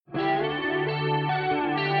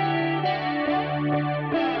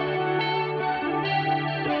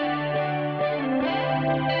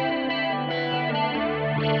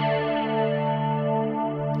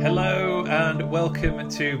welcome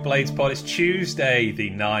to Blades Pod. It's Tuesday, the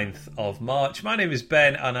 9th of March. My name is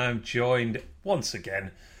Ben, and I'm joined once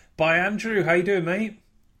again by Andrew. How you doing, mate?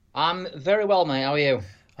 I'm very well, mate. How are you?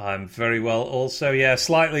 I'm very well also. Yeah,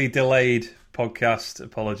 slightly delayed podcast.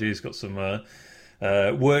 Apologies, got some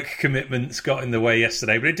work commitments got in the way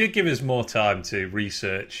yesterday, but it did give us more time to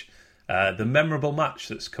research the memorable match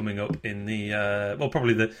that's coming up in the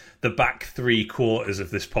probably the back three quarters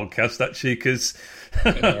of this podcast, actually, because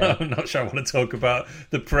I'm not sure I want to talk about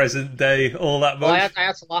the present day all that much. Well, I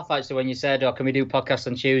had to laugh actually when you said, "Oh, can we do podcast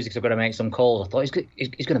on Tuesday? Because I've got to make some calls." I thought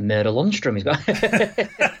he's going to murder Lundstrom. He's got to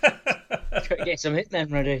get some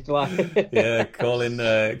hitmen ready. Yeah,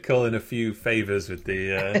 calling a few favours with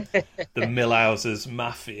the Millhouses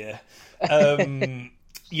Mafia.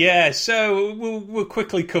 Yeah, so we'll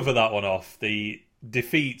quickly cover that one off. The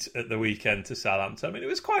defeat at the weekend to Southampton. I mean, it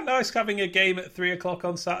was quite nice having a game at 3:00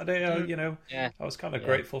 on Saturday. I was kind of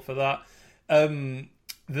grateful for that.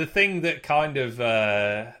 The thing that kind of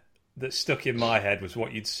that stuck in my head was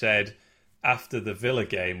what you'd said after the Villa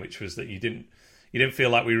game, which was that you didn't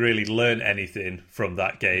feel like we really learned anything from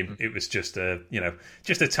that game. Mm-hmm. It was just a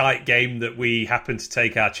tight game that we happened to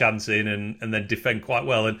take our chance in and then defend quite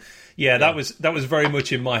well. And that was very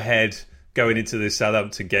much in my head going into this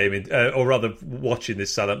Southampton game, or rather watching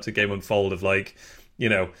this Southampton game unfold. Of the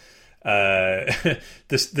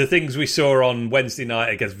things we saw on Wednesday night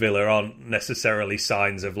against Villa aren't necessarily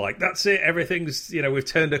signs of like, that's it, everything's, we've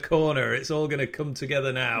turned a corner, it's all going to come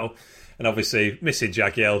together now. And obviously missing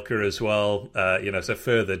Jagielka as well, so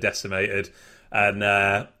further decimated. And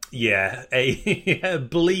a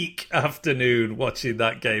bleak afternoon watching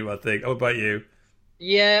that game, I think. How about you?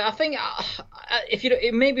 Yeah, I think if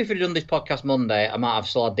we'd done this podcast Monday, I might have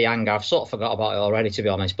still had the anger. I've sort of forgot about it already, to be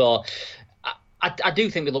honest. But I do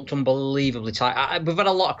think we looked unbelievably tight. We've had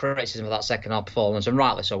a lot of criticism of that second half performance, and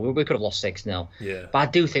rightly so. We could have lost 6-0. Yeah. But I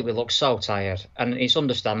do think we looked so tired, and it's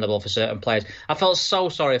understandable for certain players. I felt so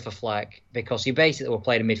sorry for Fleck, because he basically was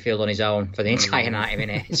playing midfield on his own for the entire 90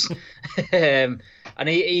 minutes. And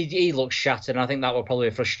he looked shattered, and I think that was probably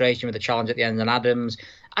a frustration with the challenge at the end. And Adams,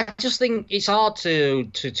 I just think it's hard to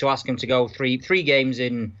ask him to go three games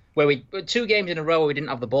in, 2 games in a row where we didn't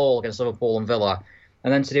have the ball against Liverpool and Villa,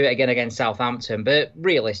 and then to do it again against Southampton. But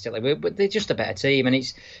realistically, they're just a better team. And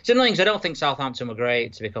it's annoying because I don't think Southampton were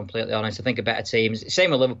great, to be completely honest. I think a better team. Same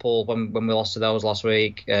with Liverpool when we lost to those last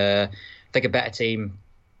week. I think a better team,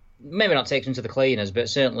 maybe not takes them to the cleaners, but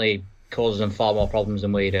certainly causes them far more problems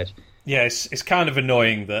than we did. Yeah, it's kind of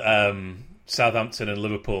annoying that Southampton and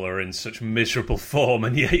Liverpool are in such miserable form,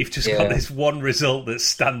 and you've just got this one result that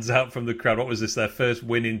stands out from the crowd. What was this? Their first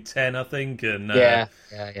win in 10, I think. And I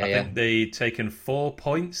think they've taken 4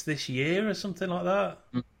 points this year or something like that.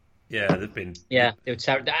 Mm. Yeah, they've been. Yeah, they're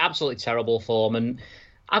absolutely terrible form, and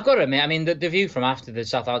I've got to admit, I mean, the view from after the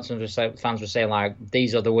Southampton fans were saying like,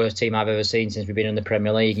 these are the worst team I've ever seen since we've been in the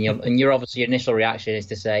Premier League, and your obviously your initial reaction is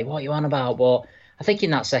to say, what are you on about? But I think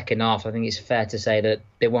in that second half, I think it's fair to say that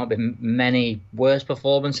there won't be many worse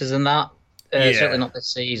performances than that. Certainly not this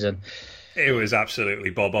season. It was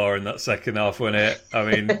absolutely Bob-R in that second half, wasn't it? I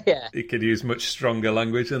mean, you could use much stronger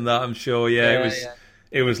language than that, I'm sure.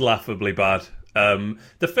 It was laughably bad.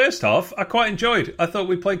 The first half, I quite enjoyed. I thought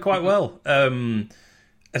we played quite well.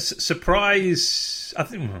 A surprise, I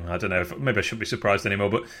don't know, maybe I shouldn't be surprised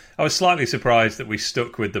anymore, but I was slightly surprised that we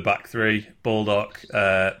stuck with the back three. Baldock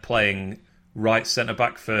playing right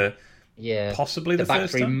centre-back for possibly the first time. The back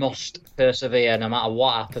three must persevere no matter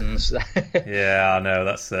what happens. Yeah, I know.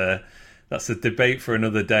 That's a debate for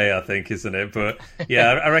another day, I think, isn't it? But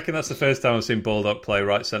yeah, I reckon that's the first time I've seen Baldock play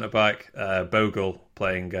right centre-back. Bogle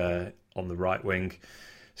playing on the right wing.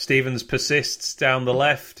 Stevens persists down the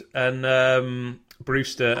left, and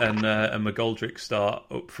Brewster and McGoldrick start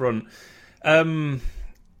up front. I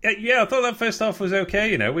thought that first half was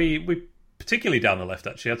okay. We particularly down the left,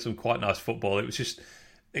 actually had some quite nice football. It was just,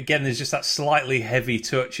 again, there's just that slightly heavy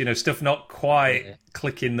touch, stuff not quite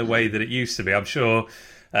clicking the way that it used to be. I'm sure.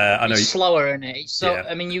 I know it's slower, isn't it? So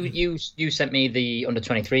I mean, you sent me the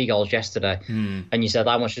under-23 goals yesterday, and you said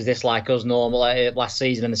how much is this like us normal last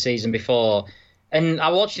season and the season before. And I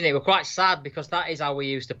watching it, we're quite sad because that is how we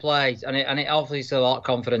used to play, and it obviously a lot of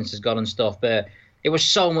confidence has gone and stuff, but it was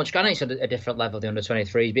so much. I know it's a different level, the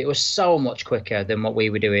under-23s, but it was so much quicker than what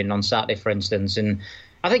we were doing on Saturday, for instance. And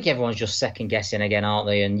I think everyone's just second guessing again, aren't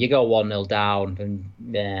they? And you go 1-0 down, and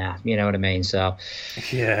you know what I mean. So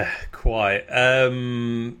yeah, quite.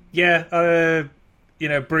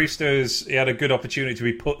 Brewster's he had a good opportunity to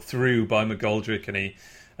be put through by McGoldrick, and he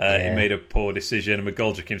made a poor decision. And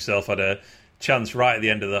McGoldrick himself had a chance right at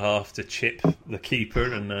the end of the half to chip the keeper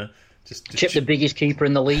and just chipped the biggest keeper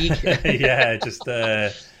in the league. Yeah, just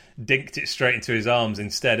dinked it straight into his arms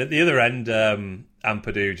instead. At the other end,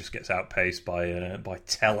 Ampadu just gets outpaced by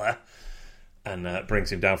Teller and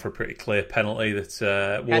brings him down for a pretty clear penalty.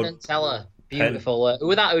 Penn and Teller, beautiful.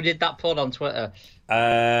 Who did that pun on Twitter?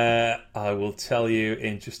 I will tell you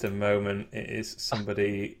in just a moment. It is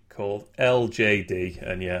somebody called LJD,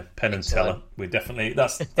 and yeah, Penn and Teller. We definitely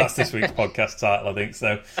that's this week's podcast title, I think.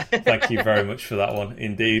 So, thank you very much for that one,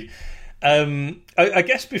 indeed. I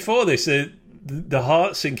guess before this, the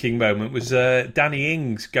heart-sinking moment was Danny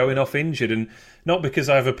Ings going off injured, and not because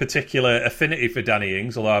I have a particular affinity for Danny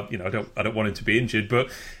Ings, although I don't want him to be injured, but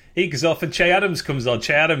he goes off and Che Adams comes on.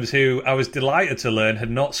 Che Adams, who I was delighted to learn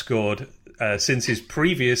had not scored since his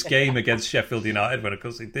previous game against Sheffield United, when of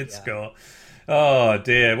course he did score. Oh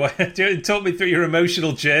dear! Talk me through your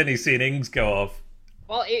emotional journey seeing Ings go off.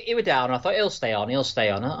 Well, he was down. I thought he'll stay on.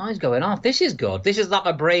 Oh, he's going off. This is good. This is like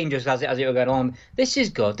my brain just as it was going on. This is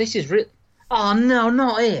good. This is real. Oh no,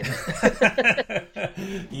 not him!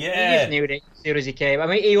 Yeah, he just knew it as soon as he came. I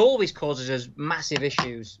mean, he always causes us massive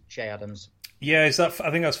issues, Che Adams. Yeah, I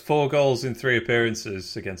think that's 4 goals in 3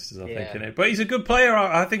 appearances against us. I think, isn't it? But he's a good player.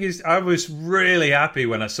 I think I was really happy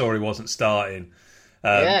when I saw he wasn't starting.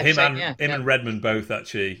 Him and Redmond both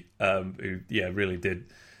actually, who really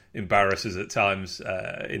did embarrass us at times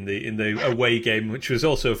in the away game, which was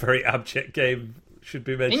also a very abject game. Should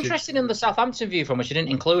be mentioned. Interesting in the Southampton view from which I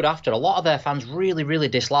didn't include after. A lot of their fans really, really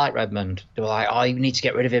dislike Redmond. They were like, "Oh, you need to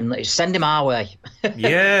get rid of him. Send him our way."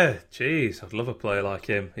 Yeah, jeez, I'd love a player like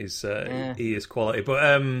him. He is quality. But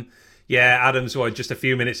Adams. Just a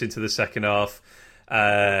few minutes into the second half,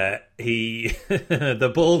 the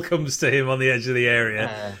ball comes to him on the edge of the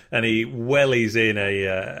area, and he wellies in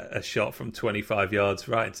a shot from 25 yards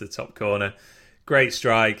right into the top corner. Great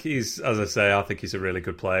strike. As I say, I think he's a really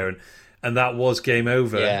good player, and that was game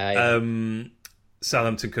over.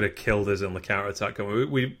 Southampton could have killed us on the counter-attack.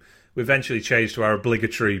 We eventually changed to our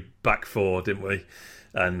obligatory back 4, didn't we?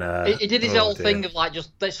 And he did his whole thing of like,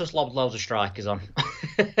 let's just lob loads of strikers on.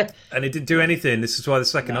 And it didn't do anything. This is why the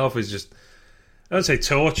second half was just, I don't say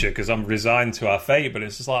torture because I'm resigned to our fate, but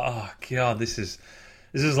it's just like, oh God, this is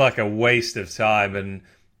like a waste of time. And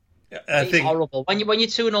I think horrible when you're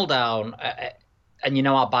 2-0 down. And you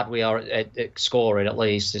know how bad we are at scoring, at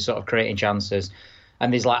least, sort of creating chances.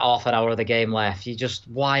 And there's like half an hour of the game left. You just,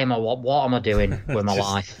 what am I doing with my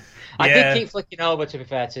life? I did keep flicking over, to be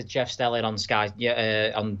fair, to Jeff Stelling on Sky,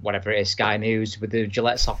 on whatever it is, Sky News, with the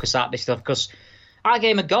Gillette Soccer Saturday stuff, because our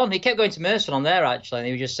game had gone. He kept going to Merson on there, actually, and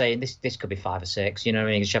he was just saying, this could be 5 or 6, you know what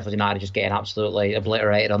I mean? Sheffield United just getting absolutely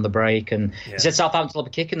obliterated on the break, and he said Southampton will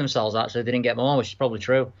be kicking themselves, actually. They didn't get more, which is probably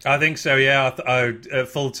true. I think so, yeah. At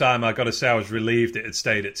full time, I got to say, I was relieved it had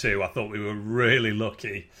stayed at 2. I thought we were really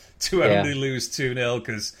lucky to only lose 2-0,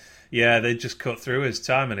 because, they just cut through us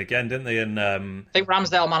time and again, didn't they? And I think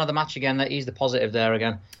Ramsdale man of the match again. He's the positive there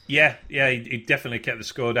again. Yeah, he definitely kept the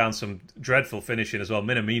score down. Some dreadful finishing as well.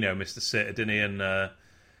 Minamino missed the sitter, didn't he? And I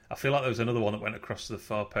feel like there was another one that went across to the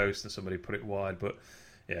far post and somebody put it wide, but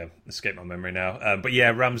escaped my memory now. But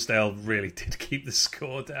Ramsdale really did keep the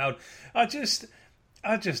score down. I just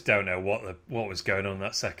don't know what was going on in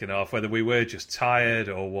that second half, whether we were just tired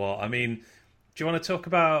or what. I mean, do you want to talk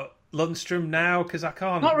about Lundstrom now? Because I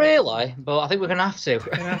can't. Not really, but I think we're going to have to.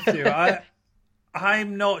 We're going to have to.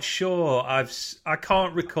 I'm not sure. I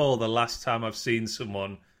can't recall the last time I've seen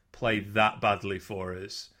someone play that badly for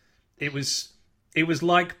us. It was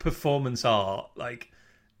like performance art. Like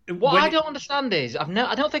I don't understand is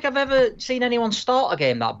I don't think I've ever seen anyone start a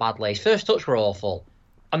game that badly. His first touch were awful,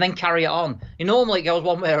 and then carry it on. Normally it goes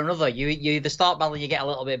one way or another. You either start badly, you get a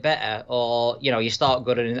little bit better, or you start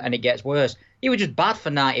good and it gets worse. He was just bad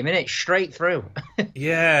for 90 minutes, straight through.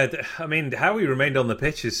 Yeah, I mean, how he remained on the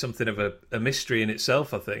pitch is something of a mystery in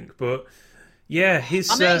itself, I think. But yeah,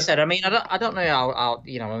 his. I don't know how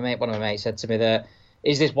one of my mates said to me that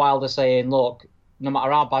is this Wilder saying, look, no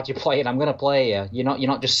matter how bad you're playing, I'm going to play you. You're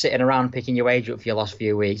not just sitting around picking your wage up for your last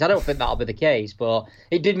few weeks. I don't think that'll be the case, but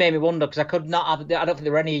it did make me wonder because I don't think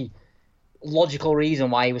there were any logical reason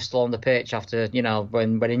why he was still on the pitch after,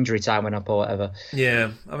 when injury time went up or whatever. Yeah,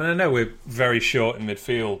 I mean, I know we're very short in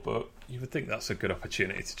midfield, but you would think that's a good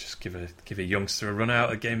opportunity to just give a youngster a run out.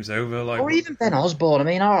 The game's over, or even Ben Osborne. I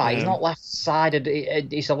mean, all right, he's not left-sided.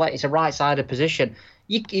 It's a right-sided position.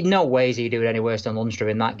 You no way is he doing any worse than Lundstrom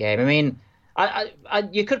in that game. I mean,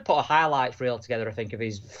 you could put a highlights reel together, I think, of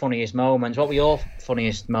his funniest moments. What were your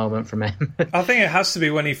funniest moment from him? I think it has to be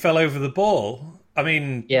when he fell over the ball. I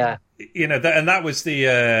mean, yeah, that was the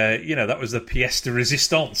that was the pièce de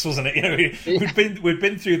résistance, wasn't it? We'd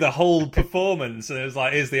been through the whole performance, and it was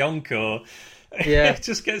like, here's the encore, Yeah.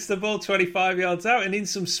 Just gets the ball 25 yards out and in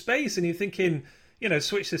some space, and you're thinking,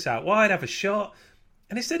 switch this out wide, have a shot.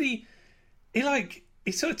 And instead he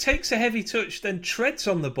sort of takes a heavy touch, then treads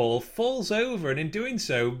on the ball, falls over, and in doing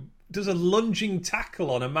so does a lunging tackle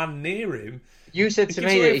on a man near him. You said to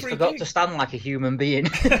me that he forgot to stand like a human being.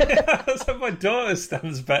 That's how my daughter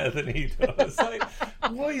stands better than he does. Like,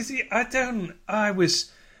 what is he? I'm trying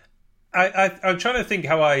to think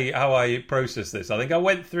how I process this. I think I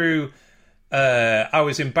went through. I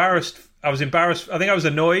was embarrassed. I think I was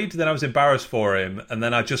annoyed. Then I was embarrassed for him, and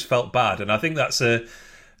then I just felt bad. And I think that's a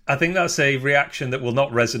reaction that will not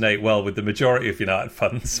resonate well with the majority of United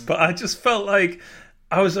fans. But I just felt like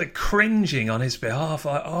I was like cringing on his behalf.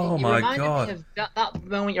 Like, oh my God. That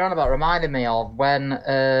moment you're on about reminded me of when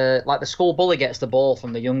like the school bully gets the ball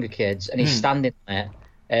from the younger kids and he's standing there.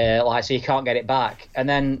 So you can't get it back, and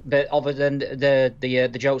then the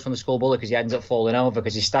jokes from the school bully because he ends up falling over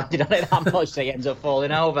because he's standing on it that much, so he ends up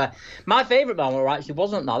falling over. My favourite moment actually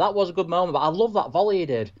wasn't that. That was a good moment, but I love that volley he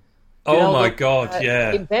did. My God,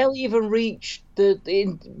 yeah. It barely even reached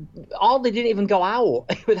hardly didn't even go out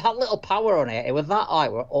with that little power on it. It was that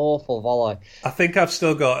awful volley. I think I've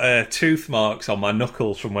still got tooth marks on my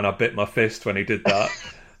knuckles from when I bit my fist when he did that.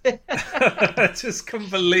 I just couldn't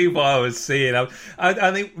believe what I was seeing.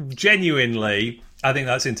 I think genuinely, I think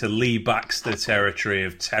that's into Lee Baxter territory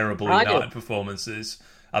of terrible United performances.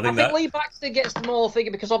 I think Lee Baxter gets the more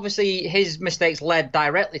figure because obviously his mistakes led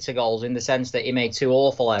directly to goals in the sense that he made two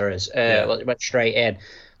awful errors, went straight in.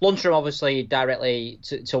 Lundstram obviously directly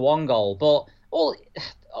to one goal, but all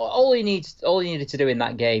he needed to do in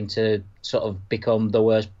that game to sort of become the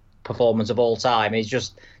worst performance of all time is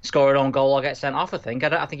just score an own goal or get sent off. I think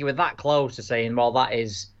he was that close to saying, well, that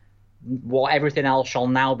is what everything else shall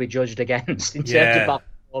now be judged against in terms of bad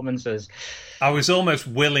performances. I was almost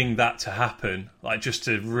willing that to happen, like just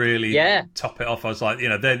to really top it off. I was like,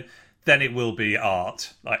 then it will be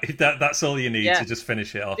art. Like that's all you need to just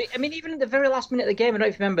finish it off. I mean, even at the very last minute of the game, I don't know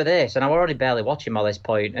if you remember this, and I was already barely watching by this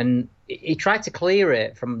point, and he tried to clear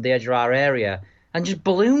it from the edge of our area and just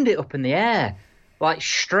ballooned it up in the air. Like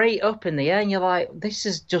straight up in the air, and you're like, this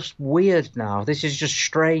is just weird now. This is just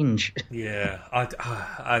strange. Yeah,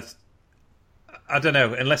 I don't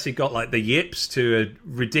know. Unless he got like the yips to a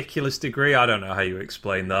ridiculous degree, I don't know how you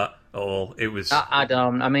explain that at all. It was. I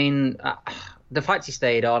don't. I mean, the fact he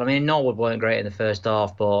stayed on. I mean, Norwood weren't great in the first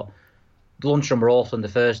half, but Lundstram were awful in the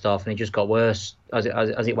first half, and he just got worse as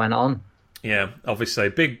it went on. Yeah, obviously,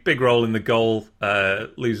 big role in the goal.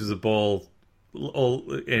 Loses the ball. All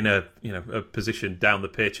in a position down the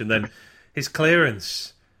pitch, and then his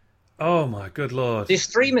clearance. Oh my good Lord! There's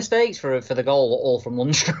 3 mistakes for the goal, all from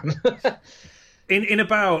Lundstram. in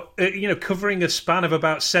about covering a span of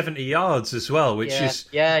about 70 yards as well, which is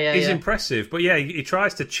impressive. But he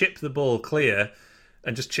tries to chip the ball clear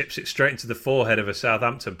and just chips it straight into the forehead of a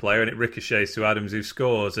Southampton player, and it ricochets to Adams, who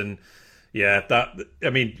scores. And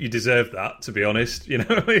you deserve that, to be honest.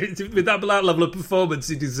 With that level of performance,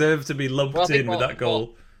 he deserved to be lumped in with that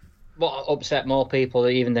goal. What upset more people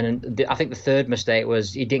even than I think the third mistake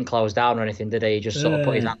was he didn't close down or anything, did he? He just sort of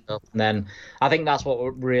put his hand up, and then I think that's what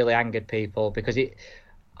really angered people because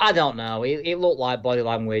I don't know, it looked like body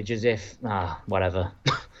language as if whatever.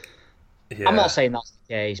 Yeah. I'm not saying that's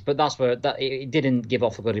the case, but that's where it didn't give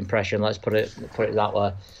off a good impression. Let's put it that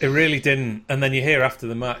way. It really didn't. And then you hear after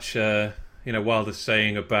the match, Wilder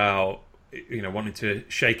saying about wanting to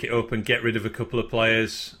shake it up and get rid of a couple of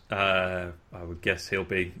players. I would guess he'll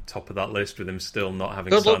be top of that list with him still not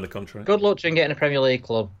having signed the contract. Good luck to him getting a Premier League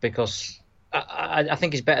club because I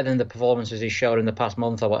think he's better than the performances he's showed in the past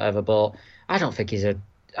month or whatever. But I don't think he's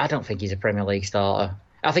a Premier League starter.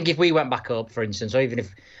 I think if we went back up, for instance, or even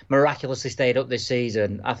if miraculously stayed up this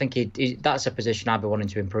season, I think that's a position I'd be wanting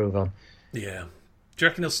to improve on. Yeah. Do you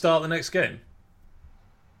reckon he'll start the next game?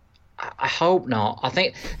 I hope not. I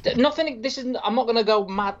think nothing. I'm not going to go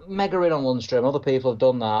mega in on Lundstram. Other people have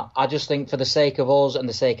done that. I just think for the sake of us and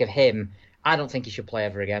the sake of him, I don't think he should play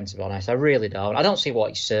ever again. To be honest, I really don't. I don't see what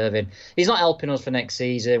he's serving. He's not helping us for next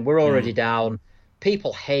season. We're already down.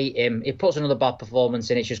 People hate him. He puts another bad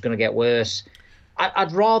performance in. It's just going to get worse.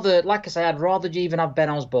 I'd rather, like I say, I'd rather even have Ben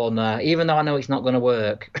Osborne there, even though I know it's not going to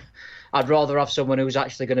work. I'd rather have someone who's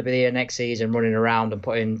actually going to be here next season, running around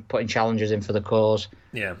and putting challenges in for the cause.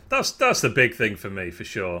 Yeah, that's the big thing for me, for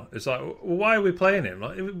sure. It's like, why are we playing him?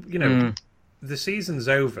 Like, the season's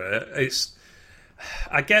over.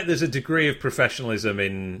 I get there's a degree of professionalism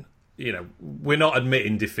in, we're not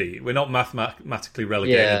admitting defeat. We're not mathematically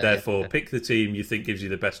relegated. Therefore, pick the team you think gives you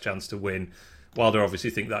the best chance to win. Wilder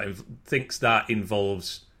obviously thinks that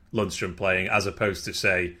involves Lundstrom playing, as opposed to,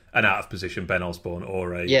 say, an out-of-position Ben Osborne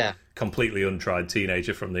or a completely untried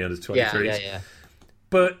teenager from the under-23s. Yeah.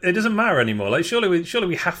 But it doesn't matter anymore. Like, surely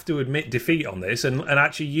we have to admit defeat on this and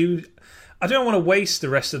actually I don't want to waste the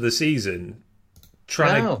rest of the season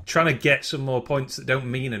trying to get some more points that don't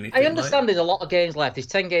mean anything. I understand there's a lot of games left. There's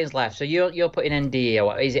 10 games left. So you're putting NDE, or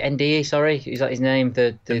what is it, NDE, sorry? Is that his name?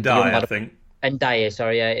 The young lad, I think. NDE,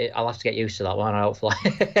 sorry, yeah. I'll have to get used to that one, hopefully.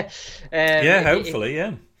 Hopefully,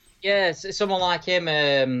 yeah. Yeah, someone like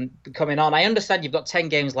him coming on. I understand you've got 10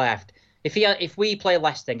 games left. If we play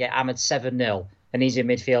Leicester and get hammered 7-0 and he's in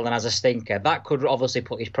midfield and has a stinker, that could obviously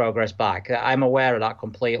put his progress back. I'm aware of that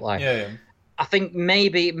completely. Yeah. I think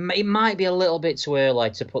maybe it might be a little bit too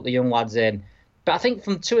early to put the young lads in. But I think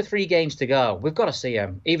from 2 or 3 games to go, we've got to see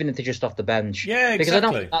them, even if they're just off the bench. Yeah, exactly. Because I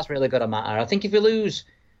don't think that's really going to matter. I think if we lose,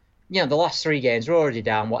 the last 3 games, we're already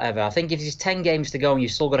down, whatever. I think if there's 10 games to go and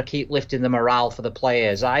you've still got to keep lifting the morale for the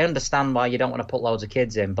players, I understand why you don't want to put loads of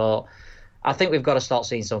kids in, but I think we've got to start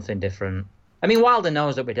seeing something different. I mean, Wilder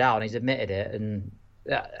knows that we're down. He's admitted it. And,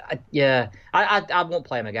 I won't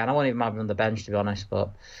play him again. I won't even have him on the bench, to be honest,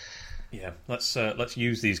 but... Yeah, let's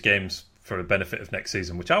use these games for the benefit of next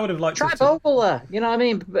season, which I would have liked. Try Bogle there. You know what I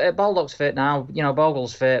mean? Baldock's fit now.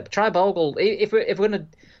 Bogle's fit. Try Bogle. If we're going to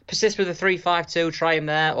persist with a 3-5-2, try him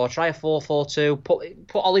there, or try a 4-4-2.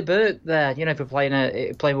 Put Ollie Burke there. If we're playing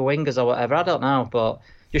with wingers or whatever. I don't know, but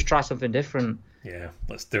just try something different. Yeah,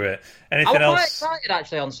 let's do it. Anything else? I was quite excited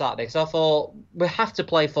actually on Saturday because I thought we have to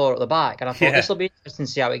play 4 at the back, and I thought this will be interesting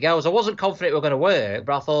to see how it goes. I wasn't confident it were going to work,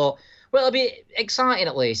 but I thought, well, it'll be exciting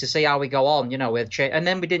at least to see how we go on, and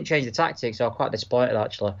then we didn't change the tactics, so I'm quite disappointed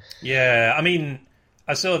actually. Yeah, I mean,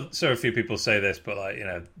 I saw a few people say this, but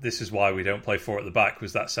this is why we don't play 4 at the back,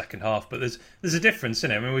 was that second half. But there's a difference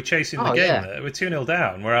in it. I mean, we're chasing the game there. We're 2-0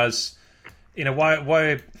 down, whereas,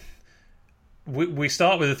 why we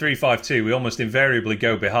start with a 3-5-2, we almost invariably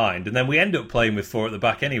go behind, and then we end up playing with 4 at the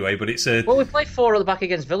back anyway. But it's well, we played 4 at the back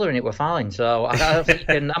against Villa and it were fine. So I don't think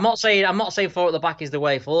I'm not saying 4 at the back is the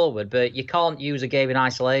way forward, but you can't use a game in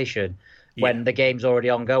isolation when the game's already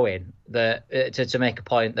ongoing to make a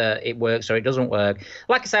point that it works or it doesn't work.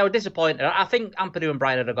 Like I say, I was disappointed. I think Ampadu and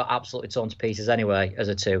Brian had got absolutely torn to pieces anyway as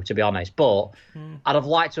a 2, to be honest. But I'd have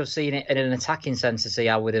liked to have seen it in an attacking sense to see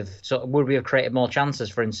how would we have created more chances,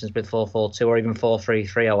 for instance, with 4-4-2 or even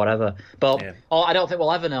 4-3-3 or whatever. But I don't think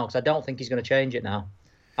we'll ever know because I don't think he's going to change it now.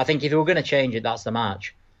 I think if he were going to change it, that's the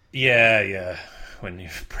match. Yeah. When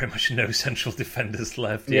you've pretty much no central defenders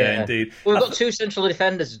left. Yeah, indeed. Well, we've got 2 central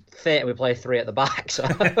defenders fit and we play 3 at the back. So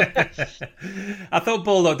I thought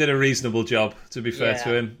Baldock did a reasonable job, to be fair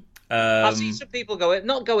to him. I've seen some people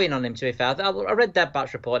not go in on him, to be fair. I read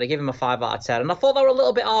Deadbat's report. They gave him a 5 out of 10. And I thought they were a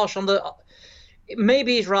little bit harsh on the...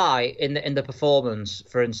 Maybe he's right in the performance,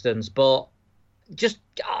 for instance, but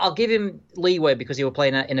I'll give him leeway because he was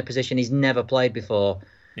playing in a position he's never played before.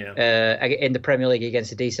 Yeah. In the Premier League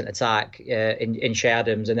against a decent attack in Shea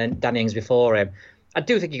Adams and then Danny Ings before him. I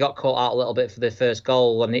do think he got caught out a little bit for the first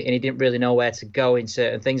goal and he didn't really know where to go in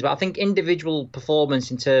certain things. But I think individual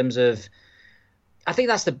performance in terms of... I think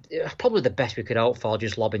that's probably the best we could hope for,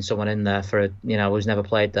 just lobbing someone in there for who's never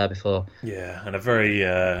played there before. Yeah, and a very...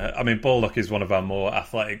 Baldock is one of our more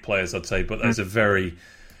athletic players, I'd say, but there's a very...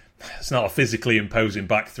 It's not a physically imposing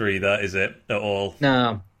back 3, that is it, at all.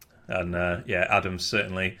 No. And Adams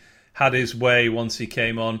certainly had his way once he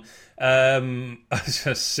came on. I was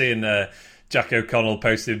just seeing Jack O'Connell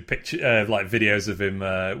posting videos of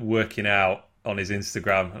him working out on his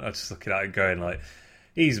Instagram. I was just looking at it going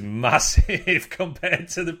he's massive compared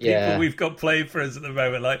to the people we've got playing for us at the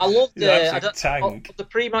moment. I love the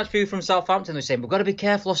pre-match view from Southampton. They're saying we've got to be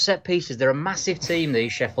careful of set pieces. They're a massive team,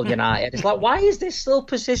 these Sheffield United. It's why is this still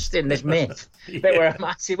persisting? This myth that we're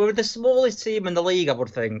massive. We're the smallest team in the league, I would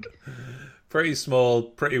think. Pretty small,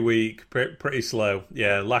 pretty weak, pretty slow.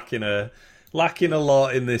 Yeah, lacking a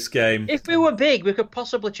lot in this game. If we were big, we could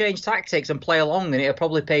possibly change tactics and play along, and it'll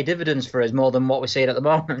probably pay dividends for us more than what we're seeing at the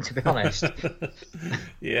moment, to be honest.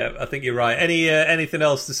 Yeah, I think you're right. Anything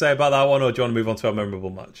else to say about that one, or do you want to move on to our memorable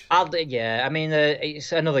match?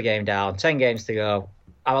 It's another game down. 10 games to go.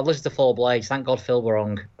 I listened to Four Blades. Thank God Phil were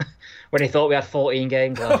wrong. When he thought we had 14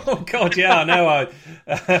 games left. Oh, God, yeah, I know.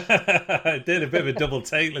 I did a bit of a double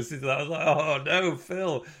take listening to that. I was like, oh, no,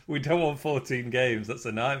 Phil, we don't want 14 games. That's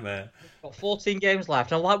a nightmare. Got 14 games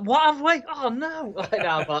left. And I'm like, what have we? Oh,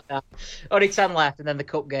 no. Only 10 left, and then the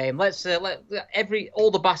cup game. Let's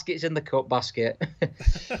all the baskets in the cup basket.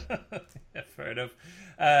 Yeah, fair enough.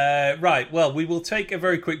 Right, well, we will take a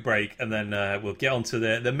very quick break, and then we'll get on to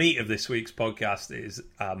the meat of this week's podcast is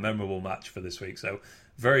our memorable match for this week. So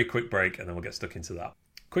very quick break, and then we'll get stuck into that.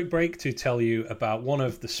 Quick break to tell you about one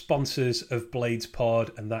of the sponsors of Blades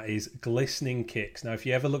Pod, and that is Glistening Kicks. Now, if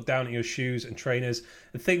you ever look down at your shoes and trainers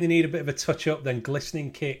and think they need a bit of a touch-up, then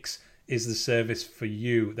Glistening Kicks is the service for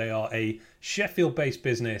you. They are a Sheffield-based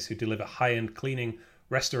business who deliver high-end cleaning,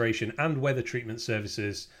 restoration and weather treatment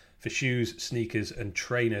services for shoes, sneakers and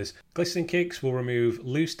trainers. Glistening Kicks will remove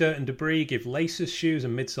loose dirt and debris, give laces, shoes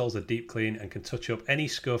and midsoles a deep clean, and can touch up any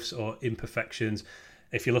scuffs or imperfections.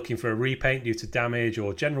 If you're looking for a repaint due to damage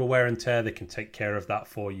or general wear and tear, they can take care of that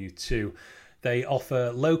for you too. They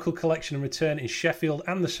offer local collection and return in Sheffield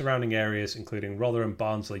and the surrounding areas, including Rotherham,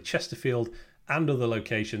 Barnsley, Chesterfield and other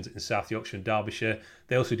locations in South Yorkshire and Derbyshire.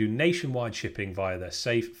 They also do nationwide shipping via their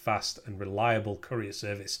safe, fast and reliable courier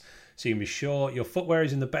service, so you can be sure your footwear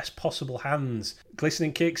is in the best possible hands.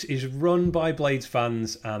 Glistening Kicks is run by Blades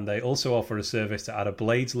fans, and they also offer a service to add a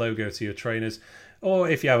Blades logo to your trainers. Or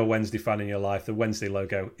if you have a Wednesday fan in your life, the Wednesday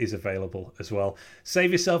logo is available as well.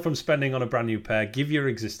 Save yourself from spending on a brand new pair. Give your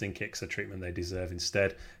existing kicks the treatment they deserve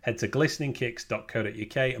instead. Head to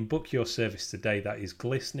glisteningkicks.co.uk and book your service today. That is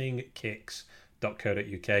glisteningkicks.co.uk.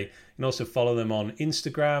 You can also follow them on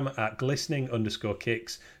Instagram at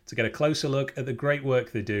glistening_kicks to get a closer look at the great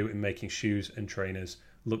work they do in making shoes and trainers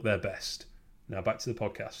look their best. Now back to the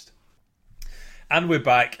podcast. And we're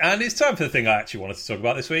back, and it's time for the thing I actually wanted to talk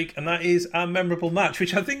about this week, and that is our memorable match,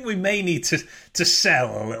 which I think we may need to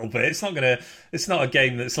sell a little bit. It's not a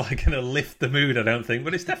game that's like gonna lift the mood, I don't think,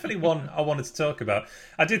 but it's definitely one I wanted to talk about.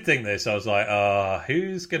 I did think this. I was like,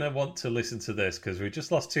 who's gonna want to listen to this? Because we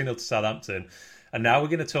just lost 2-0 to Southampton. And now we're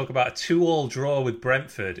going to talk about a 2-2 draw with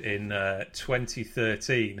Brentford in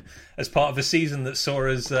 2013 as part of a season that saw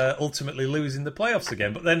us ultimately losing the playoffs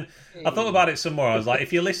again. But then I thought about it some more. I was like,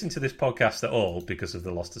 if you listen to this podcast at all because of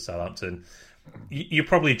the loss to Southampton, you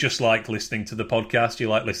probably just like listening to the podcast. You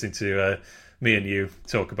like listening to me and you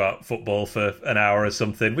talk about football for an hour or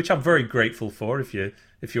something, which I'm very grateful for if you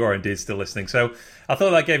are indeed still listening. So I thought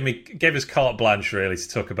that gave us carte blanche really to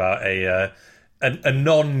talk about a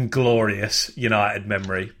non-glorious United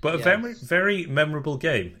memory, but a very, very memorable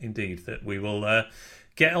game indeed that we will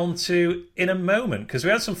get on to in a moment, because we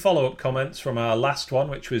had some follow-up comments from our last one,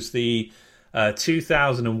 which was the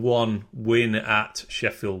 2001 win at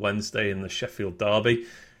Sheffield Wednesday in the Sheffield Derby.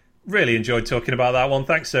 Really enjoyed talking about that one.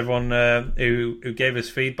 Thanks to everyone who gave us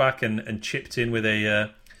feedback and chipped in with a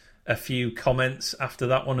few comments after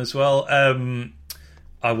that one as well.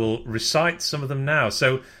 I will recite some of them now.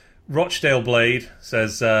 So Rochdale Blade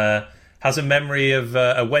says, has a memory of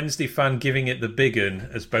a Wednesday fan giving it the big un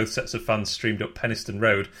as both sets of fans streamed up Penistone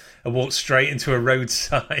Road and walked straight into a road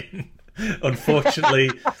sign. Unfortunately,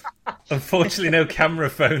 no camera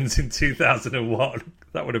phones in 2001.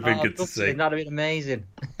 That would have been good to see. That would have been amazing.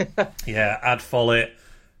 Yeah, Ad Follett,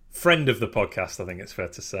 friend of the podcast, I think it's fair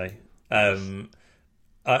to say. I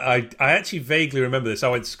actually vaguely remember this. I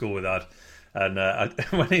went to school with Ad. And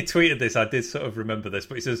when he tweeted this, I did sort of remember this.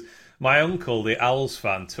 But he says, my uncle, the Owls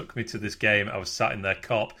fan, took me to this game. I was sat in their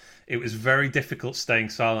cop. It was very difficult staying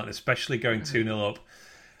silent, especially going 2-0 up.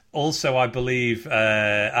 Also, I believe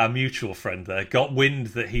our mutual friend there got wind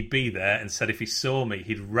that he'd be there and said if he saw me,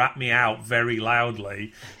 he'd rap me out very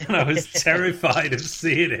loudly. And I was terrified of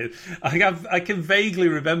seeing it. I can vaguely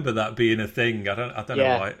remember that being a thing. I don't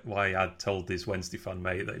know why I'd told his Wednesday fan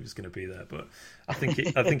mate that he was going to be there, but I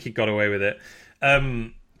think he got away with it.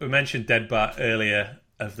 We mentioned Dead Bat earlier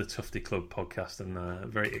of the Tufty Club podcast and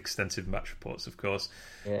very extensive match reports, of course.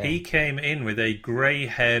 Yeah. He came in with a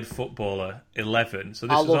grey-haired footballer 11. So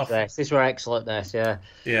this These were excellent. Yeah,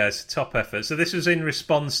 it's a top effort. So this was in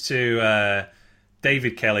response to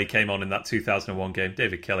David Kelly came on in that 2001 game.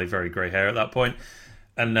 David Kelly, very grey hair at that point.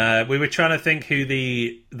 And we were trying to think who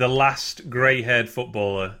the last grey-haired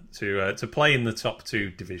footballer to play in the top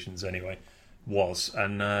two divisions anyway was.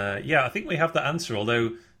 And I think we have that answer,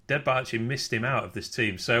 although Deadbat actually missed him out of this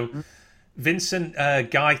team. So Vincent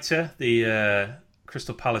Gaita, the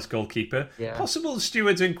Crystal Palace goalkeeper. Yeah. Possible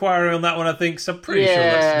steward's inquiry on that one, I think. So I'm pretty sure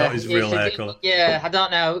that's not his real hair colour. Yeah, I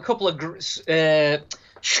don't know. A couple of stray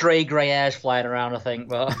grey hairs flying around, I think.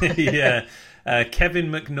 But yeah. Kevin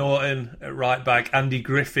McNaughton at right back, Andy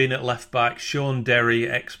Griffin at left back, Sean Derry,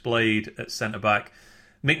 ex-Blade at centre back,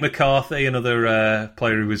 Mick McCarthy, another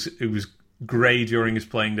player who was grey during his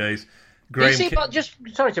playing days.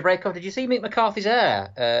 Sorry to break off. Did you see Mick McCarthy's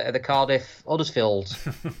hair at the Cardiff Huddersfield?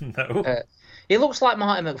 No. He looks like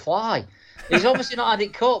Marty McFly. He's obviously not had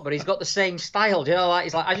it cut, but he's got the same style. Do you know, like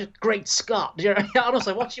he's like, I just great Scott. Do you know?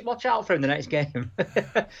 Honestly, watch out for him the next game.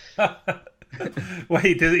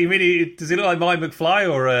 Wait, does he look like Marty McFly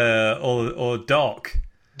or Doc?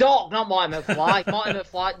 Doc, not Marty McFly. Marty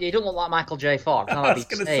McFly, he doesn't look like Michael J. Fox. I was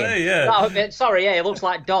going to say, yeah. Sorry, yeah, he looks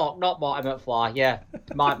like Doc, not Marty McFly. Yeah,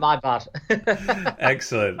 my bad.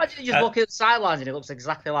 Excellent. Imagine you just look at the sidelines and he looks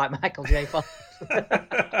exactly like Michael J. Fox.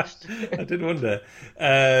 I did wonder.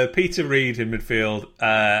 Peter Reid in midfield,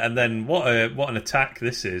 and then what an attack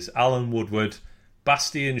this is. Alan Woodward,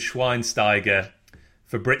 Bastian Schweinsteiger,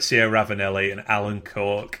 Fabrizio Ravanelli, and Alan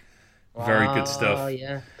Cork. Very good stuff. Oh,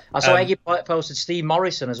 yeah. I saw Eggy posted Steve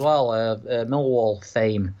Morrison as well, Millwall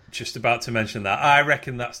fame. Just about to mention that. I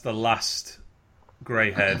reckon that's the last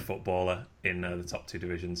grey-haired footballer in the top two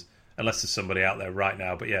divisions, unless there's somebody out there right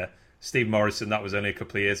now. But yeah, Steve Morrison, that was only a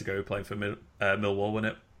couple of years ago playing for Millwall, wasn't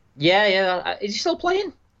it? Yeah. Is he still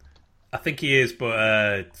playing? I think he is,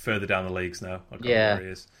 but further down the leagues now. I can't remember where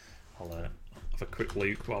he is. I'll have a quick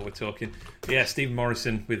look while we're talking. But yeah, Steve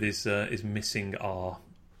Morrison with his missing R.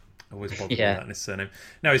 Always bothered with that in his surname.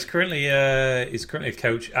 No, he's currently a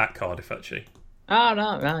coach at Cardiff, actually. Oh,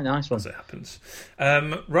 no, nice one. As it happens.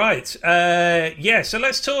 Right. So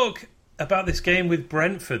let's talk about this game with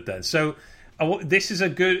Brentford then. So this is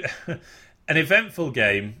an eventful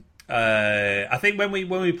game. I think when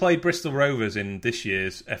we played Bristol Rovers in this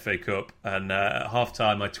year's FA Cup, and at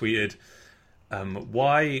half-time I tweeted,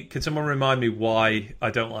 could someone remind me why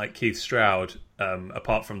I don't like Keith Stroud,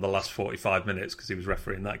 apart from the last 45 minutes, because he was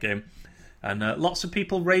refereeing that game. And lots of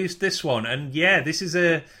people raised this one. And yeah, this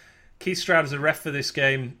is Keith Stroud as a ref for this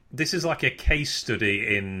game. This is like a case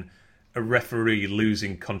study in a referee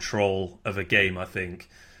losing control of a game, I think.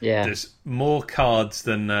 Yeah. There's more cards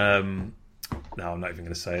than... no, I'm not even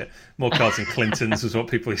going to say it. More cards than Clinton's is what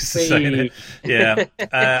people used to say. Yeah.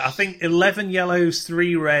 I think 11 yellows,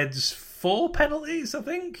 3 reds, 4 penalties, I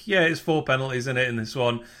think. Yeah, it's 4 penalties in it in this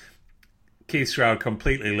one. Keith Stroud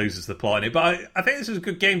completely loses the plot in it. But I think this is a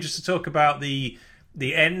good game just to talk about the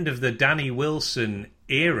end of the Danny Wilson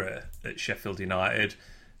era at Sheffield United,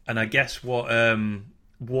 and I guess what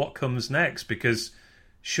comes next, because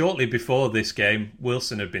shortly before this game,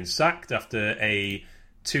 Wilson had been sacked after a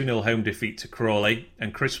 2-0 home defeat to Crawley,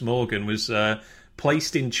 and Chris Morgan was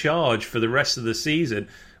placed in charge for the rest of the season.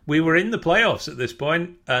 We were in the playoffs at this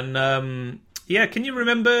point, and can you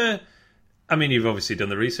remember... I mean, you've obviously done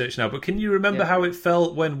the research now, but can you remember how it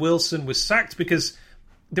felt when Wilson was sacked? Because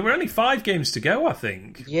there were only 5 games to go, I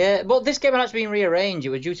think. Yeah, well, this game had actually been rearranged. It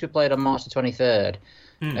was due to be played on March the 23rd,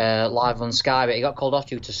 live on Sky, but it got called off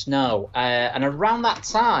due to snow. And around that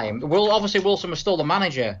time, obviously Wilson was still the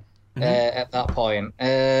manager at that point.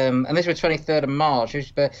 And this was 23rd of March.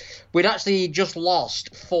 We'd actually just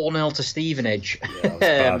lost 4-0 to Stevenage. Yeah, that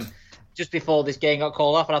was bad. Just before this game got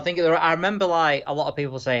called off, and I remember like a lot of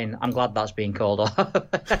people saying, "I'm glad that's being called off,"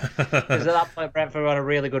 because at that point Brentford were on a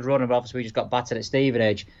really good run, and obviously we just got battered at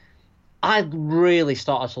Stevenage. I really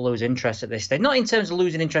started to lose interest at this stage, not in terms of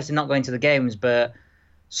losing interest in not going to the games, but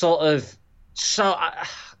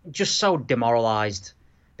just so demoralised,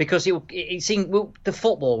 because it seemed the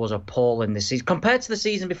football was appalling this season compared to the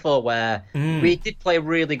season before, where we did play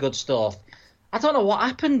really good stuff. I don't know what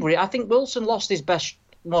happened. I think Wilson lost his best,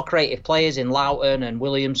 more creative players in Loughton and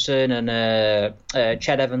Williamson and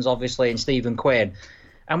Ched Evans, obviously, and Stephen Quinn.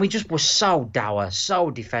 And we just were so dour, so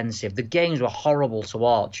defensive. The games were horrible to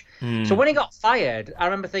watch. So when he got fired, I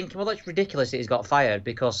remember thinking, well, that's ridiculous that he's got fired,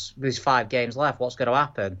 because there's 5 games left. What's going to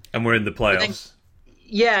happen? And we're in the playoffs.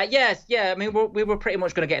 Yeah. I mean, we were pretty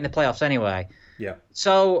much going to get in the playoffs anyway. Yeah.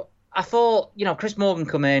 So I thought, Chris Morgan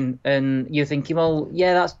come in, and you're thinking, well,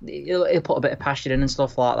 yeah, he'll put a bit of passion in and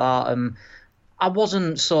stuff like that. And I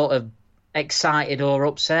wasn't sort of excited or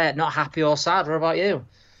upset, not happy or sad. What about you?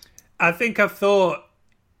 I think I thought...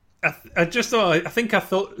 let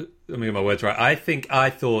me get my words right. I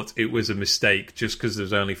thought it was a mistake just because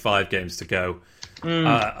there's only 5 games to go.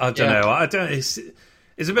 I don't know. It's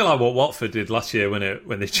a bit like what Watford did last year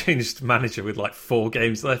when they changed manager with like 4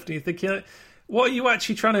 games left. And you think, what are you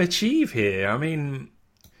actually trying to achieve here? I mean,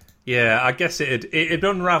 yeah, I guess it had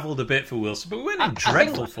unravelled a bit for Wilson, but we went in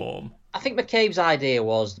dreadful form. I think McCabe's idea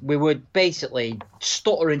was we were basically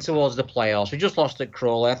stuttering towards the playoffs. We just lost at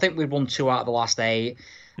Crawley. I think we'd won 2 out of the last 8.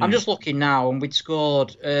 I'm just looking now, and we'd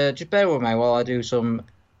scored... just bear with me while I do some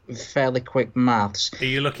fairly quick maths. Are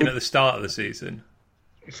you looking at the start of the season?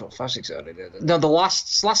 4, 5, 6, 7, 8. No, the last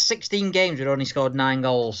 16 games we'd only scored 9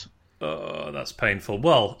 goals. Oh, that's painful.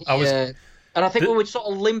 Well, And I think we were sort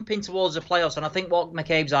of limping towards the playoffs, and I think what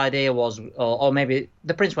McCabe's idea was, or maybe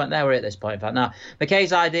the Prince weren't there at this point, in fact. No,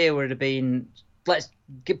 McCabe's idea would have been, let's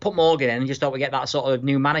put Morgan in and just hope we get that sort of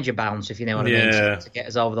new manager bounce, if you know what I mean, to get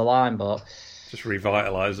us over the line. But just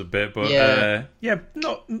revitalise a bit, but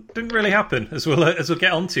didn't really happen, as we'll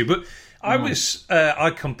get onto. But I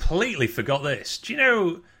completely forgot this. Do you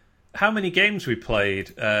know how many games we played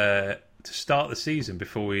to start the season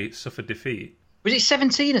before we suffered defeat? Was it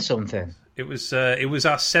 17 or something? It was our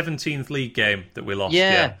 17th league game that we lost.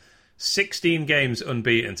 Yeah. 16 games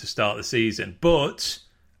unbeaten to start the season, but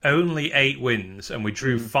only 8 wins, and we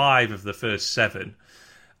drew 5 of the first 7.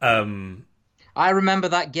 I remember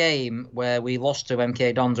that game where we lost to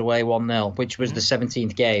MK Dons away 1-0, which was the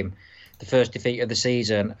 17th game, the first defeat of the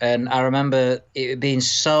season. And I remember it being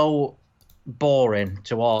so boring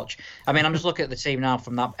to watch. I mean, I'm just looking at the team now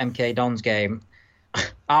from that MK Dons game.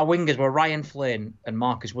 Our wingers were Ryan Flynn and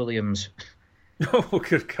Marcus Williams. Oh,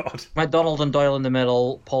 good God. McDonald and Doyle in the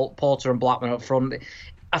middle, Porter and Blackman up front.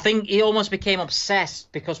 I think he almost became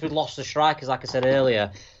obsessed because we lost the strikers, like I said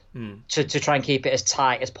earlier, to try and keep it as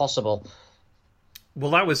tight as possible.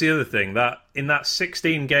 Well, that was the other thing. That in that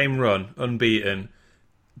 16-game run, unbeaten,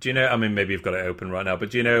 do you know, I mean, maybe you've got it open right now,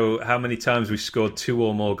 but do you know how many times we scored 2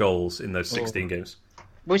 or more goals in those 16 games?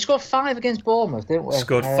 We scored 5 against Bournemouth, didn't we?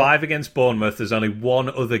 Scored 5 against Bournemouth. There's only one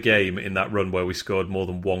other game in that run where we scored more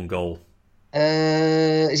than 1 goal.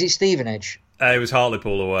 Is it Stevenage? It was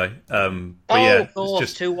Hartlepool away. Of course,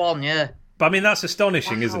 just 2-1, yeah. But I mean, that's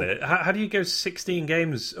astonishing, isn't it? How do you go 16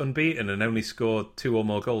 games unbeaten and only score 2 or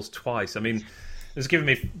more goals twice? I mean, it's giving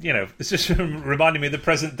me, it's just reminding me of the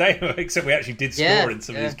present day, except we actually did score in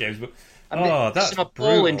some of these games. But that's some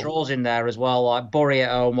appalling draws in there as well, like Bury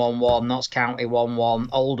at home 1-1, Notts County 1-1,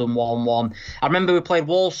 Oldham 1-1. I remember we played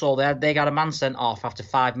Walsall. They got a man sent off after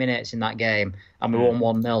 5 minutes in that game, and we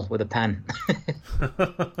won 1-0 with a pen.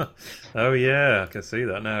 Oh yeah, I can see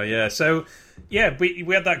that now. Yeah, so we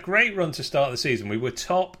had that great run to start the season. We were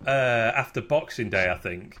top after Boxing Day, I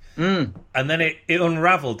think, and then it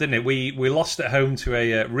unravelled, didn't it? We lost at home to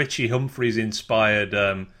a Richie Humphreys inspired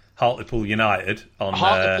Hartlepool United.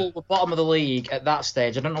 Hartlepool were bottom of the league at that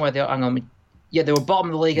stage. I don't know where they are. Hang on. Yeah, they were bottom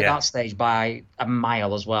of the league at that stage by a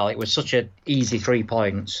mile as well. It was such an easy 3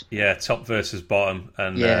 points. Yeah, top versus bottom.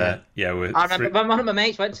 And I remember one of my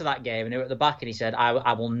mates went to that game and he was at the back and he said,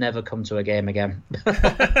 I will never come to a game again.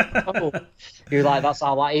 He was like, that's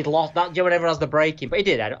how he'd lost that. Whenever everyone has the breaking. But he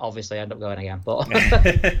did obviously end up going again. But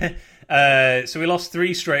so we lost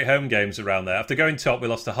 3 straight home games around there. After going top, we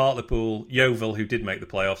lost to Hartlepool, Yeovil, who did make the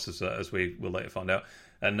playoffs, as we will later find out,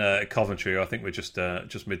 and Coventry, who I think we're just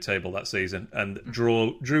mid-table that season, and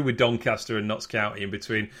drew with Doncaster and Notts County in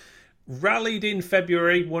between. Rallied in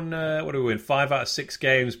February, won, 5 out of 6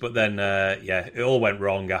 games, but then, it all went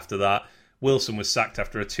wrong after that. Wilson was sacked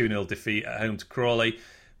after a 2-0 defeat at home to Crawley.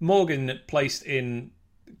 Morgan placed in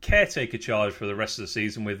caretaker charge for the rest of the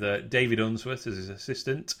season with David Unsworth as his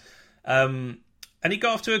assistant. And he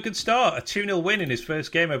got off to a good start, a 2-0 win in his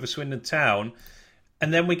first game over Swindon Town.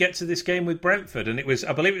 And then we get to this game with Brentford, and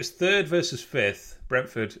I believe it was 3rd versus 5th.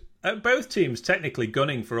 Brentford, both teams technically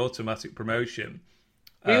gunning for automatic promotion.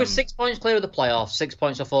 We were 6 points clear of the playoffs, 6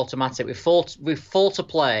 points off automatic. With 4 to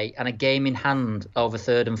play and a game in hand over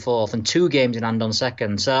 3rd and 4th, and 2 games in hand on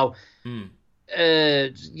 2nd. So,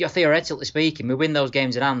 theoretically speaking, we win those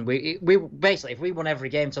games in hand. We basically, if we won every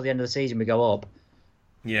game till the end of the season, we go up.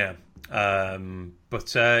 Yeah, Brentford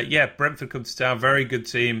come to town, very good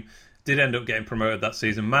team. Did end up getting promoted that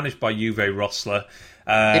season, managed by Uwe Rosler.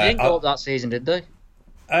 They didn't go up that season, did they?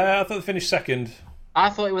 I thought they finished 2nd. I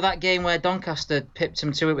thought it was that game where Doncaster pipped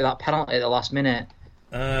him to it with that penalty at the last minute.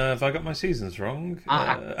 Have I got my seasons wrong?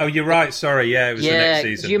 You're right. Sorry, it was the next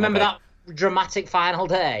season. Do you remember that dramatic final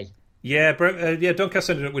day? Yeah,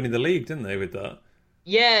 Doncaster ended up winning the league, didn't they, with that?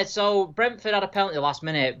 Yeah, so Brentford had a penalty last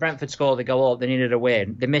minute. Brentford scored, they go up, they needed a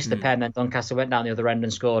win. They missed the pen, then Doncaster went down the other end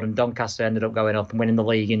and scored, and Doncaster ended up going up and winning the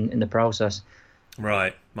league in the process.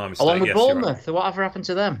 Right, my mistake. Along with Bournemouth, right. Whatever happened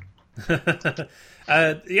to them?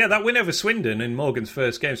 That win over Swindon in Morgan's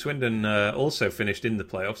first game. Swindon also finished in the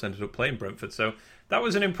playoffs, ended up playing Brentford, so that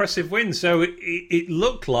was an impressive win. So it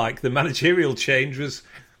looked like the managerial change was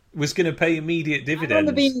going to pay immediate dividends. I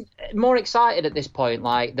remember being more excited at this point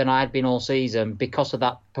than I had been all season because of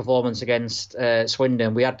that performance against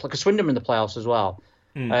Swindon. Because Swindon were in the playoffs as well,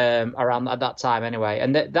 around at that time anyway.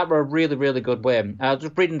 And that were a really, really good win. I was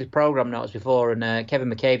just reading the programme notes before, and Kevin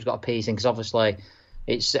McCabe's got a piece in because obviously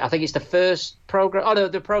I think it's the first programme. Oh, no,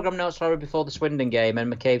 the programme notes were before the Swindon game,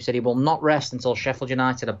 and McCabe said he will not rest until Sheffield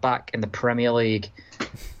United are back in the Premier League.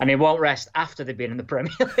 And he won't rest after they've been in the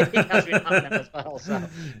Premier League. As we know as well, so.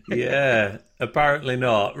 Yeah, apparently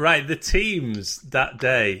not. Right, the teams that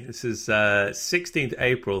day. This is 16th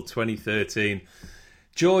April 2013.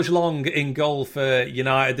 George Long in goal for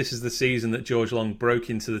United. This is the season that George Long broke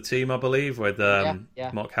into the team, I believe, where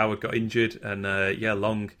Mark Howard got injured. And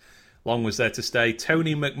Long was there to stay.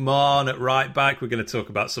 Tony McMahon at right back. We're going to talk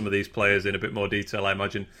about some of these players in a bit more detail, I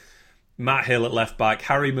imagine. Matt Hill at left back,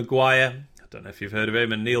 Harry Maguire, I don't know if you've heard of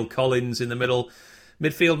him, and Neil Collins in the middle.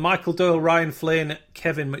 Midfield, Michael Doyle, Ryan Flynn,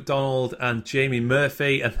 Kevin McDonald and Jamie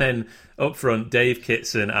Murphy. And then up front, Dave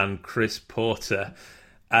Kitson and Chris Porter.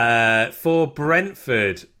 For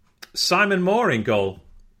Brentford, Simon Moore in goal.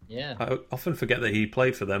 Yeah. I often forget that he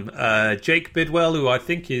played for them. Jake Bidwell, who I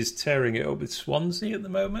think is tearing it up with Swansea at the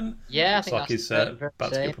moment. Yeah, I think he's about to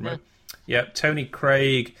get promoted. Yeah, Tony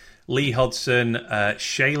Craig, Lee Hodson,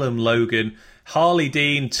 Shalem Logan, Harley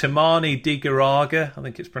Dean, Tamani Digaraga, I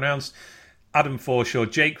think it's pronounced, Adam Forshaw,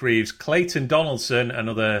 Jake Reeves, Clayton Donaldson,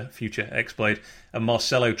 another future ex-Blade, and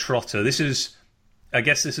Marcelo Trotter. I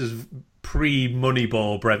guess this is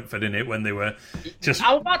pre-Moneyball Brentford, in it, when they were just...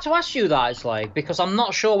 I was about to ask you that, it's like, because I'm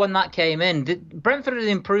not sure when that came in. Brentford had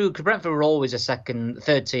improved, because Brentford were always a second,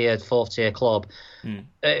 third-tier, fourth-tier club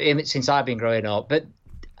since I've been growing up. But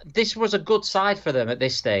this was a good side for them at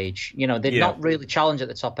this stage. You know, they'd not really challenged at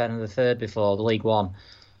the top end of the third before, the League One.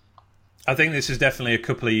 I think this is definitely a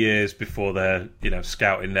couple of years before their,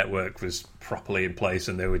 scouting network was properly in place,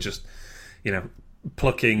 and they were just,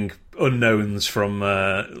 plucking unknowns from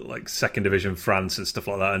like second division France and stuff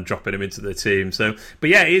like that, and dropping them into their team. So,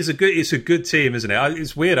 but yeah, it's a good team, isn't it?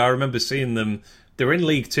 It's weird. I remember seeing them. They were in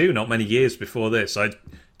League Two not many years before this. I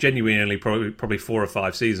genuinely probably 4 or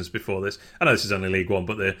 5 seasons before this. I know this is only League One,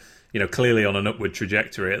 but they're clearly on an upward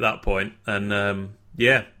trajectory at that point. And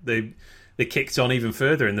they kicked on even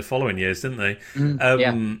further in the following years, didn't they?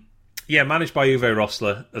 Managed by Uwe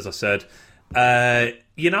Rosler, as I said.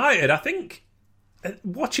 United, I think,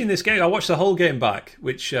 watching this game, I watched the whole game back,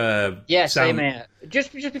 which... same here.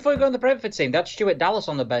 Just before we go on the Brentford team, they had Stuart Dallas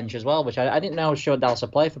on the bench as well, which I didn't know Stuart Dallas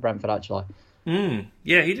had played for Brentford, actually.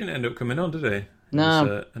 Yeah, he didn't end up coming on, did he? No. He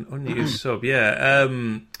was, an unused sub, yeah.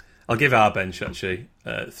 I'll give our bench, actually.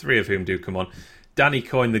 3 of whom do come on. Danny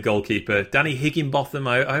Coyne, the goalkeeper. Danny Higginbotham,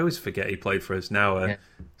 I always forget he played for us now,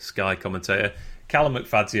 Sky commentator. Callum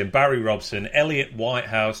McFadzean, Barry Robson, Elliot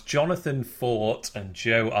Whitehouse, Jonathan Fort, and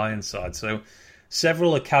Joe Ironside. So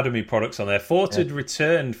several academy products on there. Fort had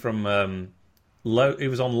returned from... he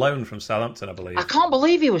was on loan from Southampton, I believe. I can't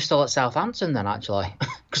believe he was still at Southampton then, actually.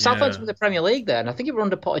 Because Southampton were the Premier League then. I think he were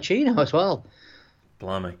under Pochettino as well.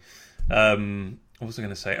 Blimey. What was I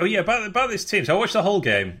going to say? Oh, yeah, about this team. So I watched the whole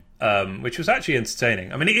game, which was actually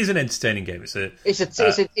entertaining. I mean, it is an entertaining game.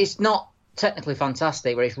 It's not technically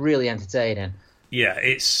fantastic, but it's really entertaining. Yeah,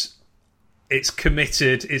 it's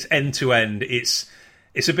committed. It's end to end. It's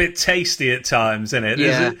a bit tasty at times, isn't it?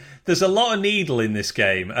 Yeah. There's a lot of needle in this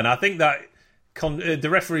game, and I think that the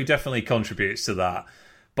referee definitely contributes to that.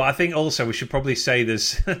 But I think also we should probably say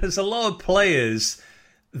there's a lot of players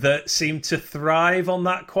that seem to thrive on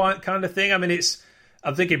that kind of thing. I mean,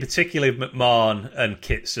 I'm thinking particularly of McMahon and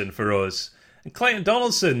Kitson for us, and Clayton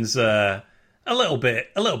Donaldson's a little bit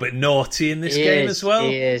naughty in this game as well.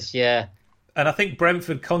 He is, yeah. And I think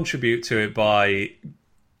Brentford contribute to it by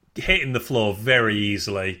hitting the floor very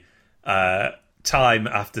easily, time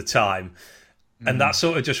after time. And that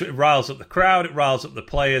sort of just riles up the crowd, it riles up the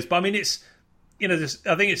players. But I mean, it's, I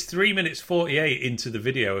think it's 3 minutes 48 into the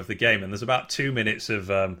video of the game, and there's about 2 minutes of,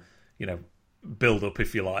 build up,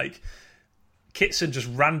 if you like. Kitson just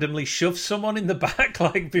randomly shoves someone in the back,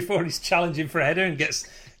 like before he's challenging for a header, and gets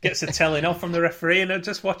a telling off from the referee. And I'm